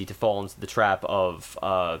easy to fall into the trap of,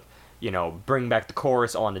 bring back the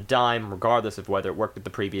chorus on a dime, regardless of whether it worked with the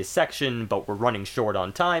previous section, but we're running short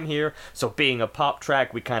on time here, so being a pop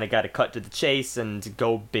track, we kind of got to cut to the chase and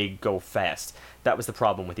go big, go fast. That was the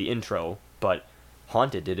problem with the intro, but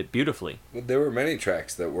Haunted did it beautifully. Well, there were many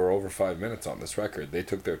tracks that were over 5 minutes on this record. They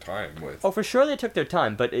took their time with... Oh, for sure they took their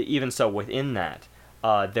time, but even so, within that,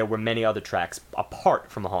 there were many other tracks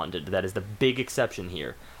apart from Haunted. That is the big exception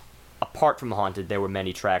here. Apart from Haunted, there were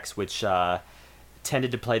many tracks which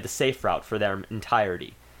tended to play the safe route for their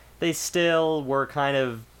entirety. They still were kind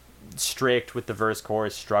of strict with the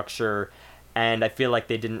verse-chorus structure, and I feel like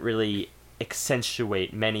they didn't really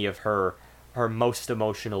accentuate many of her most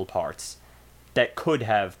emotional parts that could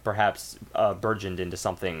have perhaps burgeoned into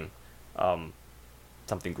something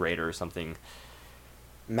greater, something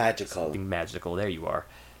magical. Something magical. There you are.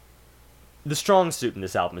 The strong suit in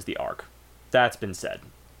this album is the arc. That's been said.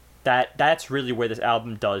 That's really where this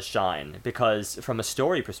album does shine, because from a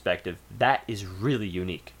story perspective, that is really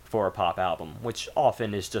unique for a pop album, which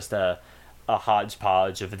often is just a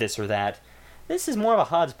hodgepodge of this or that. This is more of a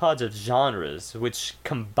hodgepodge of genres, which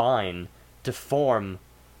combine to form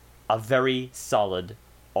a very solid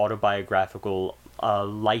autobiographical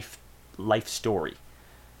life story.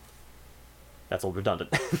 That's all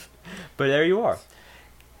redundant. But there you are.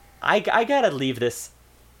 I gotta leave this.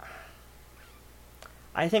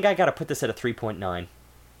 I think I gotta put this at a 3.9.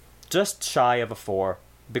 Just shy of a 4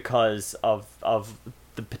 because of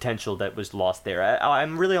the potential that was lost there.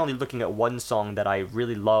 I'm really only looking at one song that I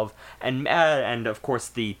really love, and of course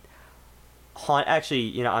the haunt.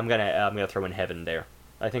 Actually, I'm gonna throw in Heaven there.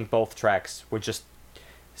 I think both tracks were just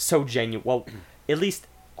so genuine. Well, at least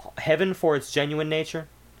Heaven for its genuine nature,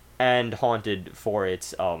 and Haunted for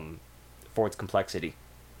its complexity.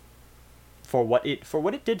 For what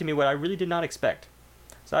it did to me, what I really did not expect.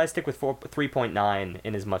 So I stick with 3.9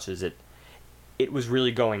 in as much as it was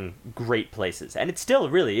really going great places, and it still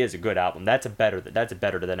really is a good album. That's a better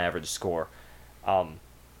than average score. It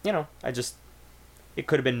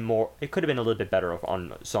could have been more. It could have been a little bit better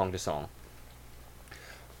on song to song.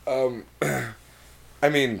 I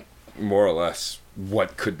mean, more or less,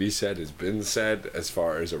 what could be said has been said as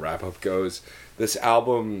far as a wrap up goes. This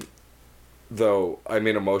album, though, I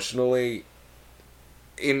mean, emotionally,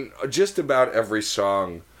 in just about every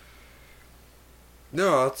song.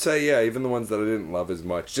 No, I'll say, yeah, even the ones that I didn't love as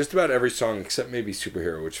much. Just about every song, except maybe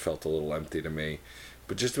Superhero, which felt a little empty to me.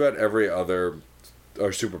 But just about every other,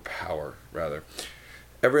 or Superpower, rather.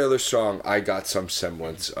 Every other song, I got some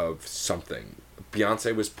semblance of something.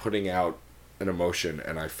 Beyonce was putting out an emotion,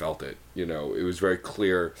 and I felt it. It was very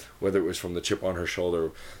clear, whether it was from the chip on her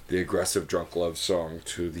shoulder, the aggressive drunk love song,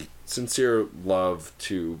 to the sincere love,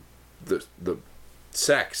 to the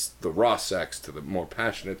sex, the raw sex, to the more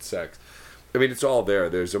passionate sex. I mean, it's all there.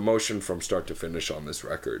 There's emotion from start to finish on this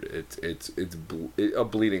record. It's a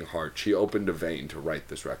bleeding heart. She opened a vein to write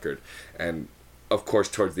this record, and of course,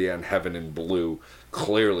 towards the end, Heaven and Blue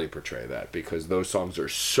clearly portray that, because those songs are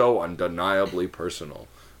so undeniably personal,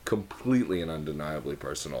 completely and undeniably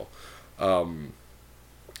personal.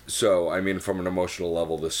 So, I mean, from an emotional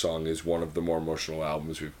level, this song is one of the more emotional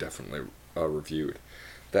albums we've definitely reviewed.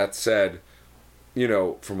 That said,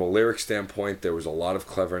 from a lyric standpoint, there was a lot of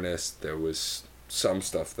cleverness. There was some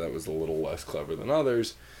stuff that was a little less clever than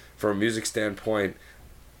others. From a music standpoint,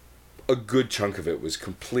 a good chunk of it was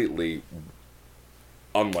completely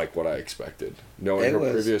unlike what I expected. Knowing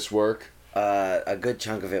her previous work. A good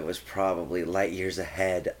chunk of it was probably light years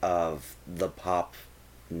ahead of the pop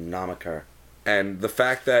nomiker. And the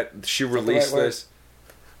fact that she released this...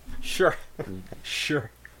 Sure.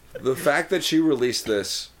 Sure. The fact that she released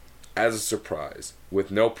this as a surprise,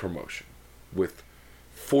 with no promotion, with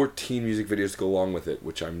 14 music videos to go along with it,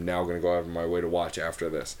 which I'm now going to go out of my way to watch after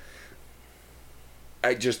this.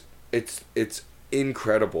 It's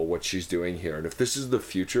incredible what she's doing here. And if this is the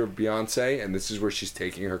future of Beyonce, and this is where she's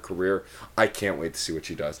taking her career, I can't wait to see what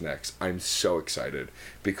she does next. I'm so excited,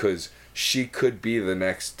 because she could be the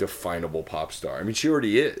next definable pop star. I mean, she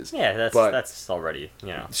already is. Yeah, that's already,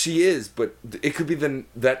 She is, but it could be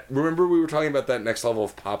remember we were talking about that next level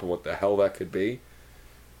of pop and what the hell that could be?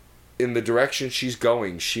 In the direction she's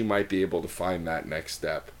going, she might be able to find that next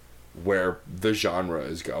step where the genre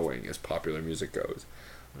is going as popular music goes.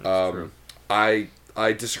 That's true. I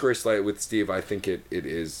disagree slightly with Steve. I think it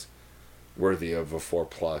is worthy of a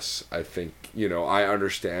 4+. I think, I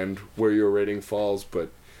understand where your rating falls, but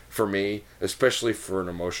for me, especially for an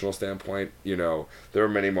emotional standpoint, there are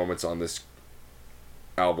many moments on this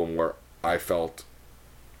album where I felt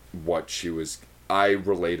I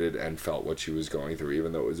related and felt what she was going through,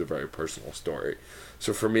 even though it was a very personal story.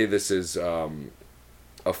 So for me, this is a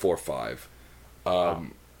 4-5.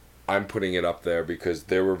 I'm putting it up there because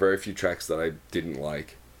there were very few tracks that I didn't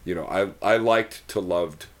like. I liked to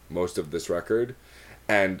loved most of this record.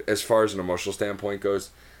 And as far as an emotional standpoint goes,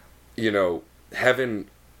 Heaven,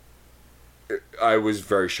 I was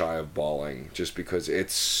very shy of bawling just because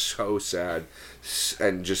it's so sad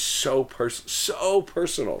and just so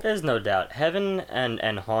personal. There's no doubt. Heaven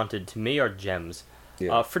and Haunted, to me, are gems.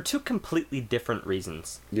 Yeah. For two completely different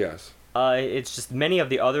reasons. Yes. It's just many of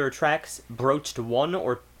the other tracks broached one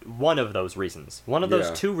of those reasons. One of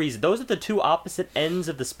those two reasons. Those are the two opposite ends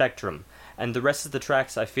of the spectrum. And the rest of the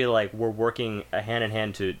tracks, I feel like, were working hand in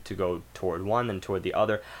hand to go toward one and toward the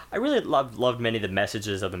other. I really loved many of the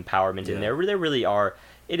messages of empowerment in there. There really are.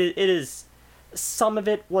 It is. Some of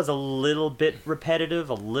it was a little bit repetitive,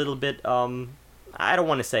 a little bit. I don't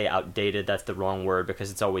want to say outdated. That's the wrong word, because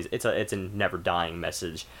it's a never dying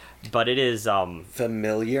message, but it is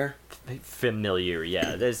familiar. Familiar,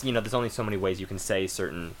 yeah. There's only so many ways you can say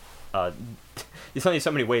certain. There's only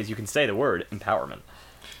so many ways you can say the word empowerment.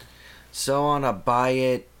 So on a buy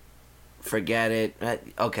it, forget it.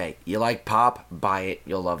 Okay, you like pop, buy it.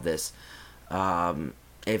 You'll love this.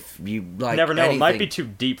 If you like, You never know. It might be anything- too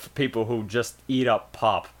deep for people who just eat up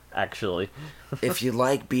pop. Actually, if you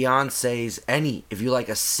like Beyonce's if you like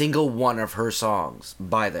a single one of her songs,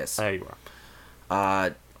 buy this. there you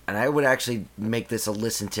are. And I would actually make this a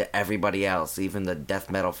listen to everybody else, even the death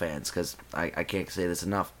metal fans, because I can't say this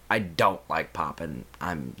enough. I don't like pop, and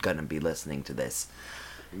I'm gonna be listening to this.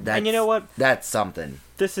 And you know what? That's something.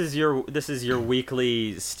 This is your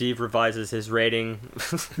weekly Steve revises his rating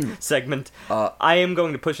segment. I am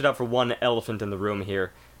going to push it up for one elephant in the room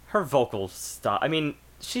here. Her vocal style. I mean,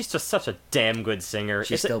 she's just such a damn good singer.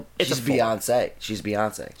 She's it's she's a four. Beyonce. She's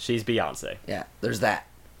Beyonce. She's Beyonce. Yeah, there's that.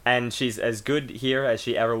 And she's as good here as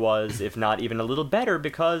she ever was, if not even a little better,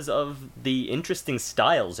 because of the interesting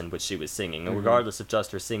styles in which she was singing, regardless of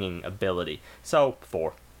just her singing ability. So,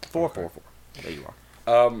 4. 4, 4, 4. There you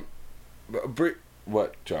are.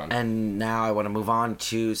 What, John? And now I want to move on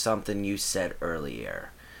to something you said earlier.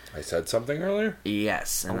 I said something earlier?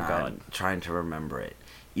 Yes, and Oh, God. I'm trying to remember it.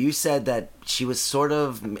 You said that she was sort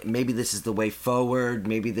of, maybe this is the way forward,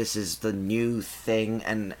 maybe this is the new thing,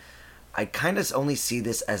 and I kind of only see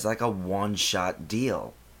this as like a one-shot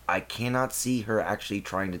deal. I cannot see her actually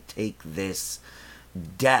trying to take this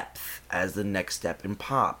depth as the next step in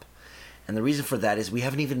pop. And the reason for that is we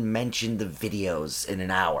haven't even mentioned the videos in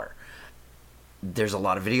an hour. There's a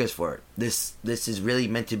lot of videos for it. This is really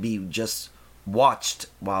meant to be just watched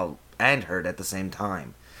and heard at the same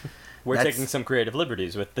time. We're That's- taking some creative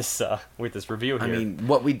liberties with this review here. I mean,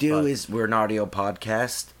 what we do But- is we're an audio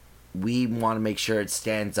podcast. We want to make sure it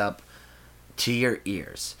stands up to your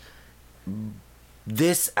ears.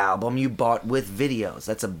 This album you bought with videos.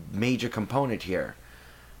 That's a major component here.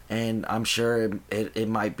 And I'm sure it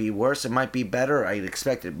might be worse. It might be better. I'd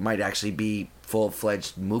expect it might actually be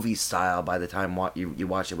full-fledged movie style by the time you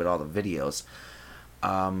watch it with all the videos.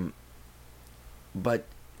 But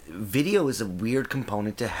video is a weird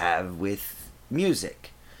component to have with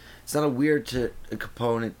music. It's not a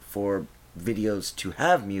component for videos to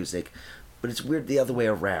have music, but it's weird the other way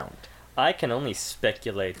around. I can only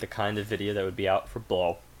speculate the kind of video that would be out for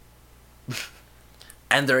Blow.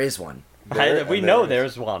 And there is one. We know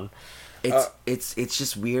there's one. It's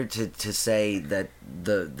just weird to say that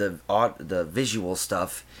the visual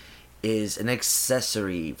stuff is an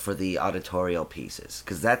accessory for the auditorial pieces,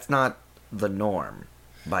 because that's not the norm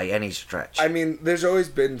by any stretch. I mean, there's always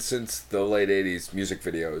been, since the late 80s, music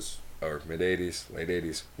videos, or mid-80s, late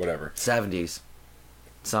 80s, whatever. 70s.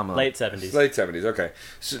 Some of Late 70s. Late 70s, okay.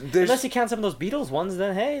 So there's, Unless you count some of those Beatles ones,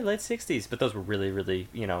 then hey, late 60s. But those were really, really,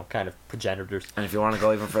 kind of progenitors. And if you want to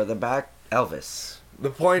go even further back, Elvis.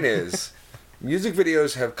 the point is, music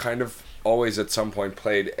videos have kind of always at some point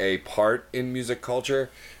played a part in music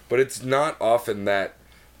culture, but it's not often that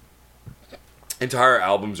entire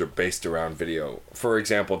albums are based around video. For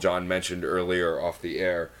example, John mentioned earlier off the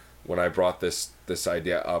air when I brought this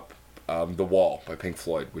idea up, The Wall by Pink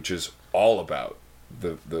Floyd, which is all about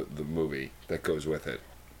the movie that goes with it.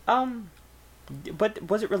 But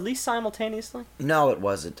was it released simultaneously? No, it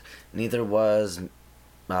wasn't. Neither was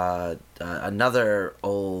another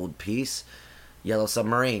old piece, Yellow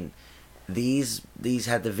Submarine. These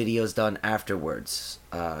had the videos done afterwards.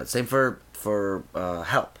 Same for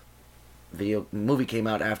Help. Movie came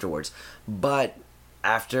out afterwards, but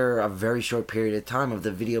after a very short period of time of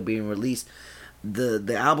the video being released,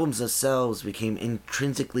 the albums themselves became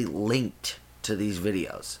intrinsically linked to these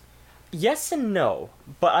videos. Yes and no,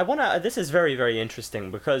 but I wanna. This is very, very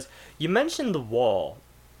interesting because you mentioned The Wall,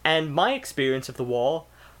 and my experience of The Wall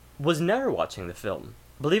was never watching the film.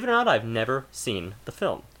 Believe it or not, I've never seen the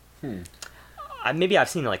film. Maybe I've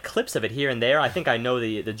seen like clips of it here and there. I think I know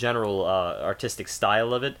the general artistic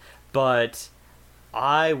style of it, but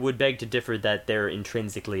I would beg to differ that they're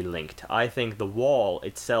intrinsically linked. I think The Wall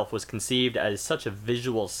itself was conceived as such a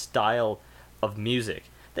visual style of music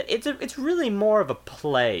that it's really more of a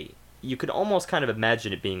play. You could almost kind of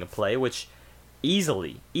imagine it being a play, which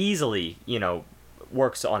easily,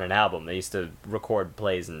 works on an album. They used to record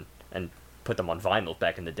plays and put them on vinyl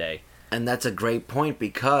back in the day. And that's a great point,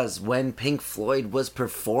 because when Pink Floyd was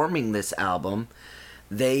performing this album,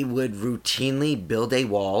 they would routinely build a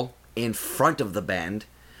wall in front of the band,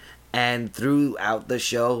 and throughout the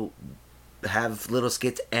show have little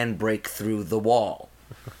skits and break through the wall.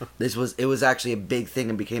 It was actually a big thing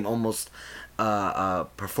and became almost a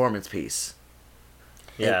performance piece.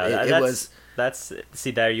 Yeah, it was. That's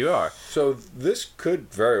see, there you are. So this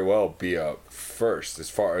could very well be a first as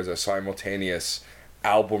far as a simultaneous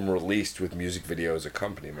album released with music videos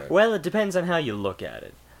accompaniment. Well, it depends on how you look at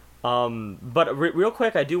it. But real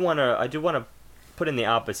quick, I do wanna put in the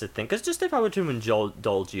opposite thing, because just if I were to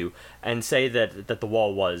indulge you and say that The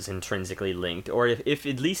Wall was intrinsically linked, or if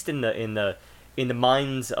at least in the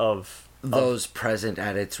minds of those present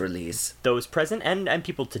at its release, those present and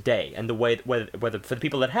people today, and the way whether for the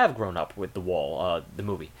people that have grown up with The Wall, the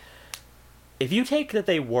movie, if you take that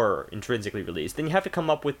they were intrinsically released, then you have to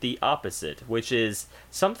come up with the opposite, which is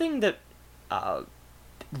something that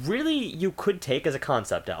really you could take as a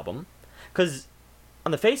concept album, because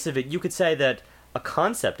on the face of it, you could say that a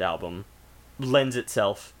concept album lends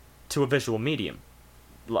itself to a visual medium,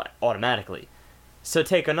 automatically. So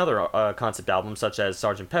take another concept album such as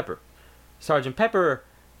Sgt. Pepper. Sgt. Pepper,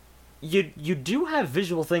 you do have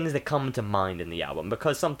visual things that come to mind in the album,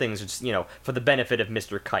 because some things are just, for the benefit of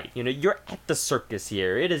Mr. Kite. You're at the circus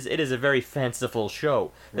here. It is a very fanciful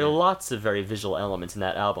show. There are lots of very visual elements in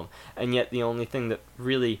that album, and yet the only thing that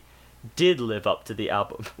really did live up to the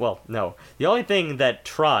album, well, no, the only thing that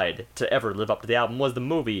tried to ever live up to the album was the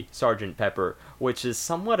movie Sgt. Pepper, which is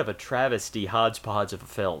somewhat of a travesty hodgepodge of a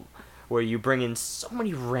film, where you bring in so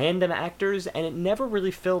many random actors, and it never really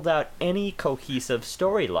filled out any cohesive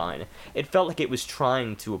storyline. It felt like it was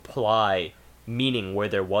trying to apply meaning where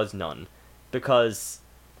there was none, because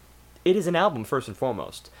it is an album first and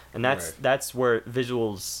foremost, and that's where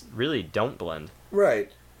visuals really don't blend.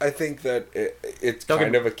 Right. I think that it's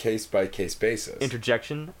kind of a case-by-case basis.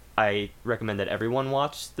 Interjection, I recommend that everyone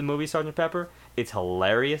watch the movie Sgt. Pepper. It's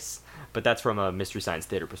hilarious, but that's from a Mystery Science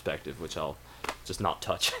Theater perspective, which I'll just not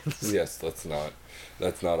touch. Yes, that's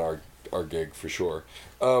not our gig for sure.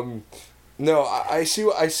 No, I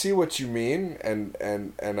see what you mean, and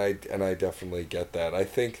I definitely get that. I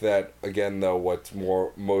think that, again, though, what's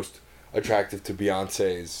most attractive to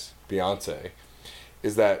Beyonce's Beyonce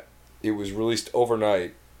is that it was released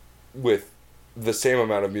overnight with the same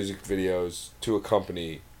amount of music videos to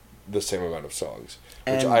accompany the same amount of songs,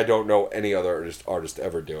 which I don't know any other artist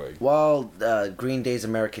ever doing. Well, Green Day's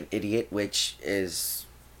American Idiot, which is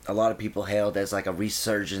a lot of people hailed as like a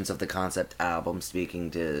resurgence of the concept album, speaking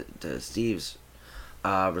to Steve's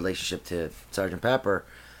relationship to Sgt. Pepper,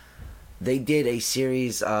 they did a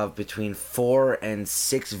series of between 4 and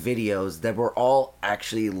 6 videos that were all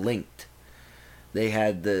actually linked. They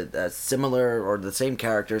had the similar or the same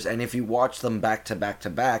characters, and if you watch them back to back to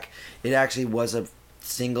back, it actually was a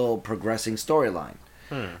single progressing storyline.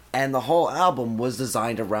 And the whole album was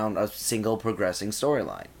designed around a single progressing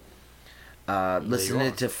storyline.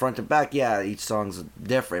 Listening to front to back, yeah, each song's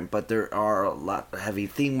different, but there are a lot of heavy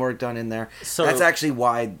theme work done in there. So that's actually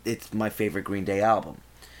why it's my favorite Green Day album.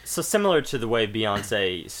 So similar to the way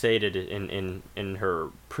Beyonce stated in her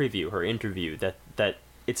preview, her interview, that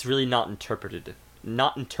it's really not interpretive.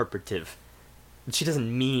 She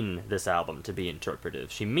doesn't mean this album to be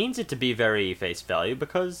interpretive. She means it to be very face value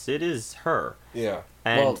because it is her. Yeah.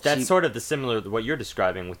 And that's sort of the similar to what you're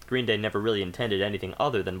describing, with Green Day never really intended anything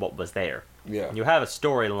other than what was there. Yeah. You have a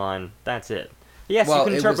storyline, that's it. Yes, you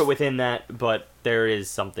can interpret within that, but there is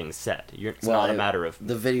something set. It's not a matter of...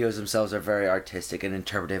 The videos themselves are very artistic and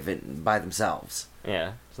interpretive by themselves.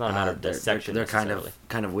 Yeah, it's not a matter of dissection. They're kind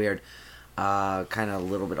of weird, kind of a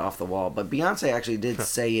little bit off the wall. But Beyonce actually did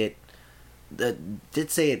say it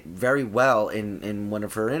very well in one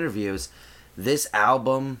of her interviews. This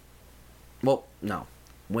album, well, no.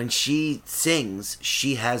 When she sings,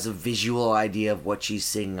 she has a visual idea of what she's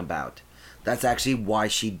singing about. That's actually why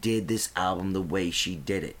she did this album the way she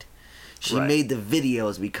did it. She made the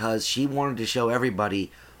videos because she wanted to show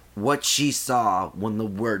everybody what she saw when the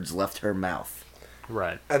words left her mouth.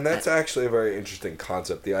 Right. And that's actually a very interesting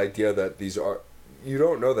concept. The idea that these are... You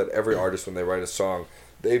don't know that every artist, when they write a song,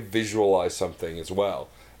 they visualize something as well.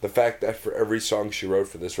 The fact that for every song she wrote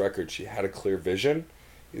for this record, she had a clear vision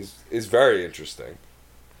is very interesting.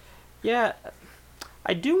 Yeah,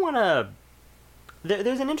 I do want to...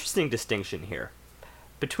 There's an interesting distinction here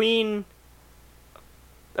between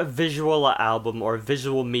a visual album or a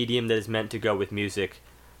visual medium that is meant to go with music.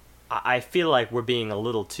 I feel like we're being a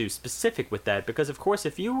little too specific with that, because of course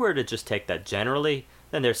if you were to just take that generally,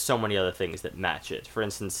 then there's so many other things that match it. For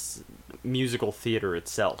instance, musical theater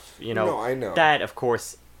itself. No, I know. That, of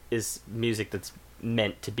course, is music that's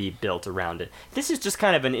meant to be built around it. This is just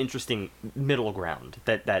kind of an interesting middle ground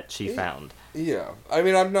that she found. Yeah. I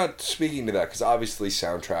mean, I'm not speaking to that, because obviously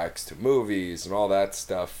soundtracks to movies and all that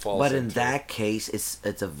stuff falls But in that case,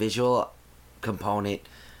 it's a visual component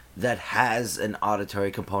that has an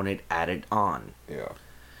auditory component added on. Yeah.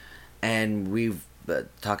 And we've...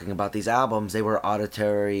 talking about these albums, they were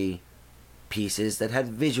auditory pieces that had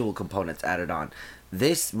visual components added on.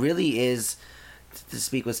 This really is, to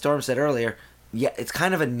speak what Storm said earlier, yeah, it's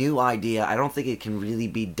kind of a new idea. I don't think it can really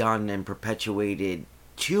be done and perpetuated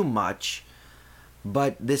too much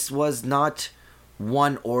but this was not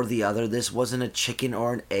one or the other. This wasn't a chicken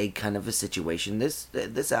or an egg kind of a situation.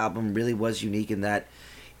 This album really was unique in that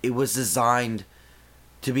it was designed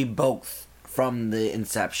to be both from the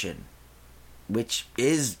inception, which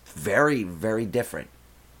is very, very different.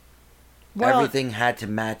 Well, Everything had to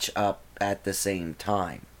match up at the same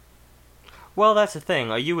time. Well, that's the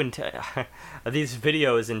thing. Are are these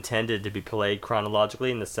videos intended to be played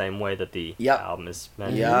chronologically in the same way that the Yep. album is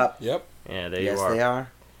meant? Yep. Yep. Yeah, there Yes, you are. they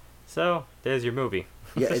are. So there's your movie.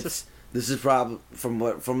 Yeah, this is probably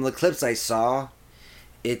from the clips I saw.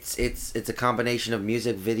 It's a combination of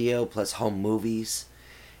music video plus home movies.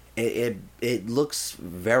 It looks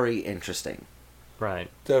very interesting. Right.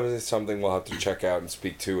 Definitely something we'll have to check out and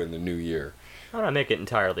speak to in the new year. I don't want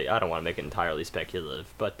to make it entirely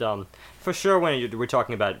speculative, but for sure when we're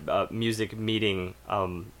talking about music meeting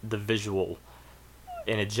the visual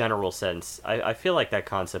in a general sense, I feel like that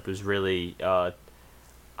concept was really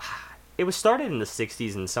it was started in the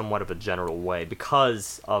 60s in somewhat of a general way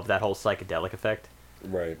because of that whole psychedelic effect.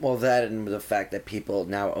 Right. Well, that and the fact that people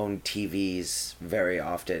now own TVs very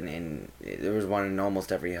often, and there was one in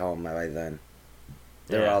almost every home by then.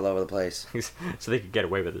 They're Yeah. all over the place. So they could get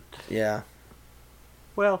away with it. Yeah.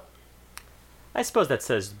 Well, I suppose that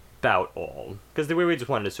says about all, because we just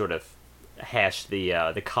wanted to sort of hash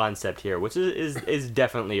the concept here, which is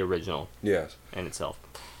definitely original Yes. in itself.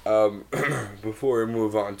 Before we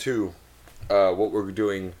move on to what we're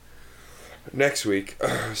doing next week,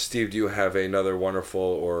 Steve, do you have another wonderful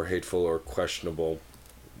or hateful or questionable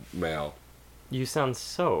mail? You sound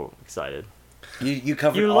so excited. You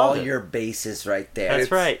covered You all love it. your bases right there.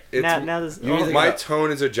 That's right. It's- Now this. you either My got-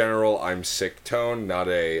 tone is a general I'm sick tone, not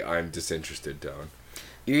a I'm disinterested tone.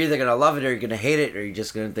 You're either gonna love it or you're gonna hate it, or you're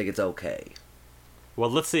just gonna think it's okay. Well,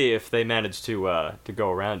 let's see if they manage to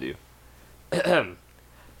go around you.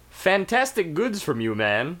 Fantastic goods from you,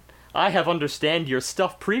 man. I have understand your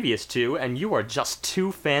stuff previous to, and you are just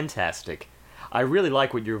too fantastic. I really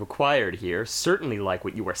like what you've acquired here, certainly like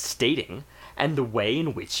what you are stating, and the way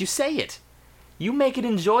in which you say it. You make it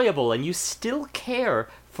enjoyable, and you still care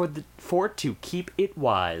for to keep it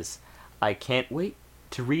wise. I can't wait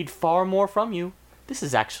to read far more from you. This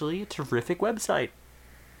is actually a terrific website.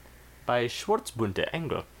 By Schwarzbunte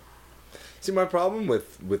Engel. See, my problem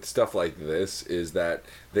with stuff like this is that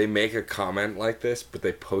they make a comment like this, but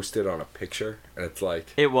they post it on a picture, and it's like,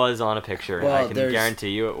 It was on a picture. Well, I can there's- guarantee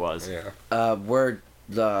you it was. yeah. Word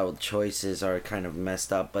choices are kind of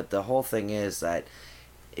messed up, but the whole thing is that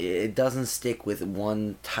it doesn't stick with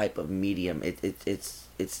one type of medium.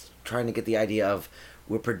 It's trying to get the idea of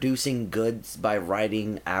we're producing goods by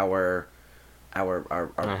writing our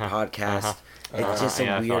podcast. It's just a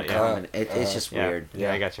Yeah, I weird thought, yeah. comment. It's just Yeah. weird.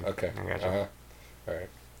 Yeah, I got you. Okay. I got you. All right.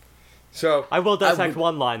 So, I will dissect would-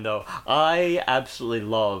 one line though. I absolutely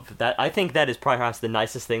love that. I think that is perhaps the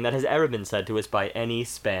nicest thing that has ever been said to us by any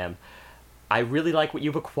spam. I really like what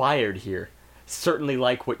you've acquired here. Certainly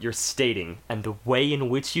like what you're stating and the way in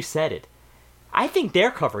which you said it. I think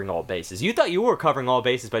they're covering all bases. You thought you were covering all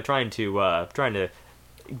bases by trying to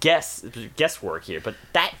guesswork here, but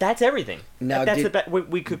that's everything. Now, That's did-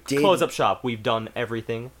 we could did- close up shop. We've done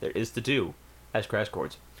everything there is to do as Crash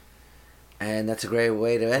Chords. And that's a great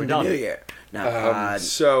way to end the done. new year. Now,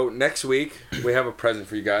 so next week we have a present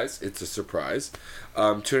for you guys. It's a surprise.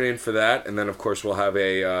 Tune in for that, and then of course we'll have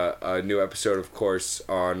a new episode, of course,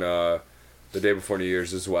 on the day before New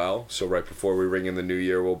Year's as well. So right before we ring in the new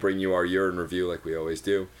year, we'll bring you our year in review like we always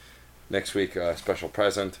do. Next week, special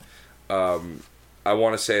present. I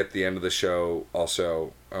want to say at the end of the show,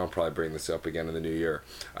 also, I'll probably bring this up again in the new year.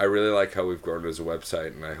 I really like how we've grown as a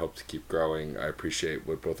website, and I hope to keep growing. I appreciate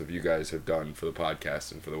what both of you guys have done for the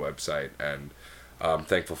podcast and for the website, and I'm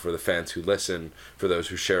thankful for the fans who listen, for those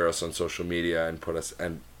who share us on social media and put us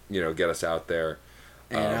and get us out there.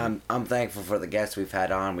 and I'm thankful for the guests we've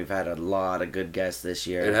had on. We've had a lot of good guests this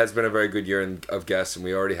year. It has been a very good year of guests, and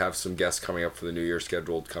we already have some guests coming up for the new year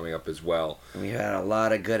scheduled coming up as well. We've had a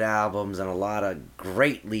lot of good albums and a lot of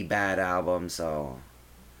greatly bad albums. So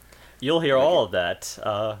You'll hear all of that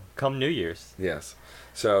come New Year's Yes.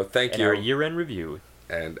 So thank in you. our year-end review.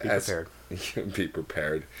 And Be prepared. be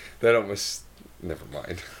prepared. That almost never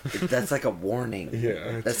mind. that's like a warning.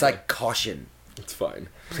 Yeah, That's like caution. it's fine.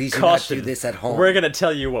 Please do Caution. not do this at home. We're gonna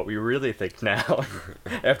tell you what we really think now,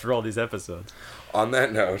 after all these episodes. On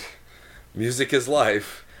that note, music is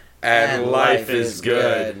life, and life is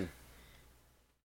good.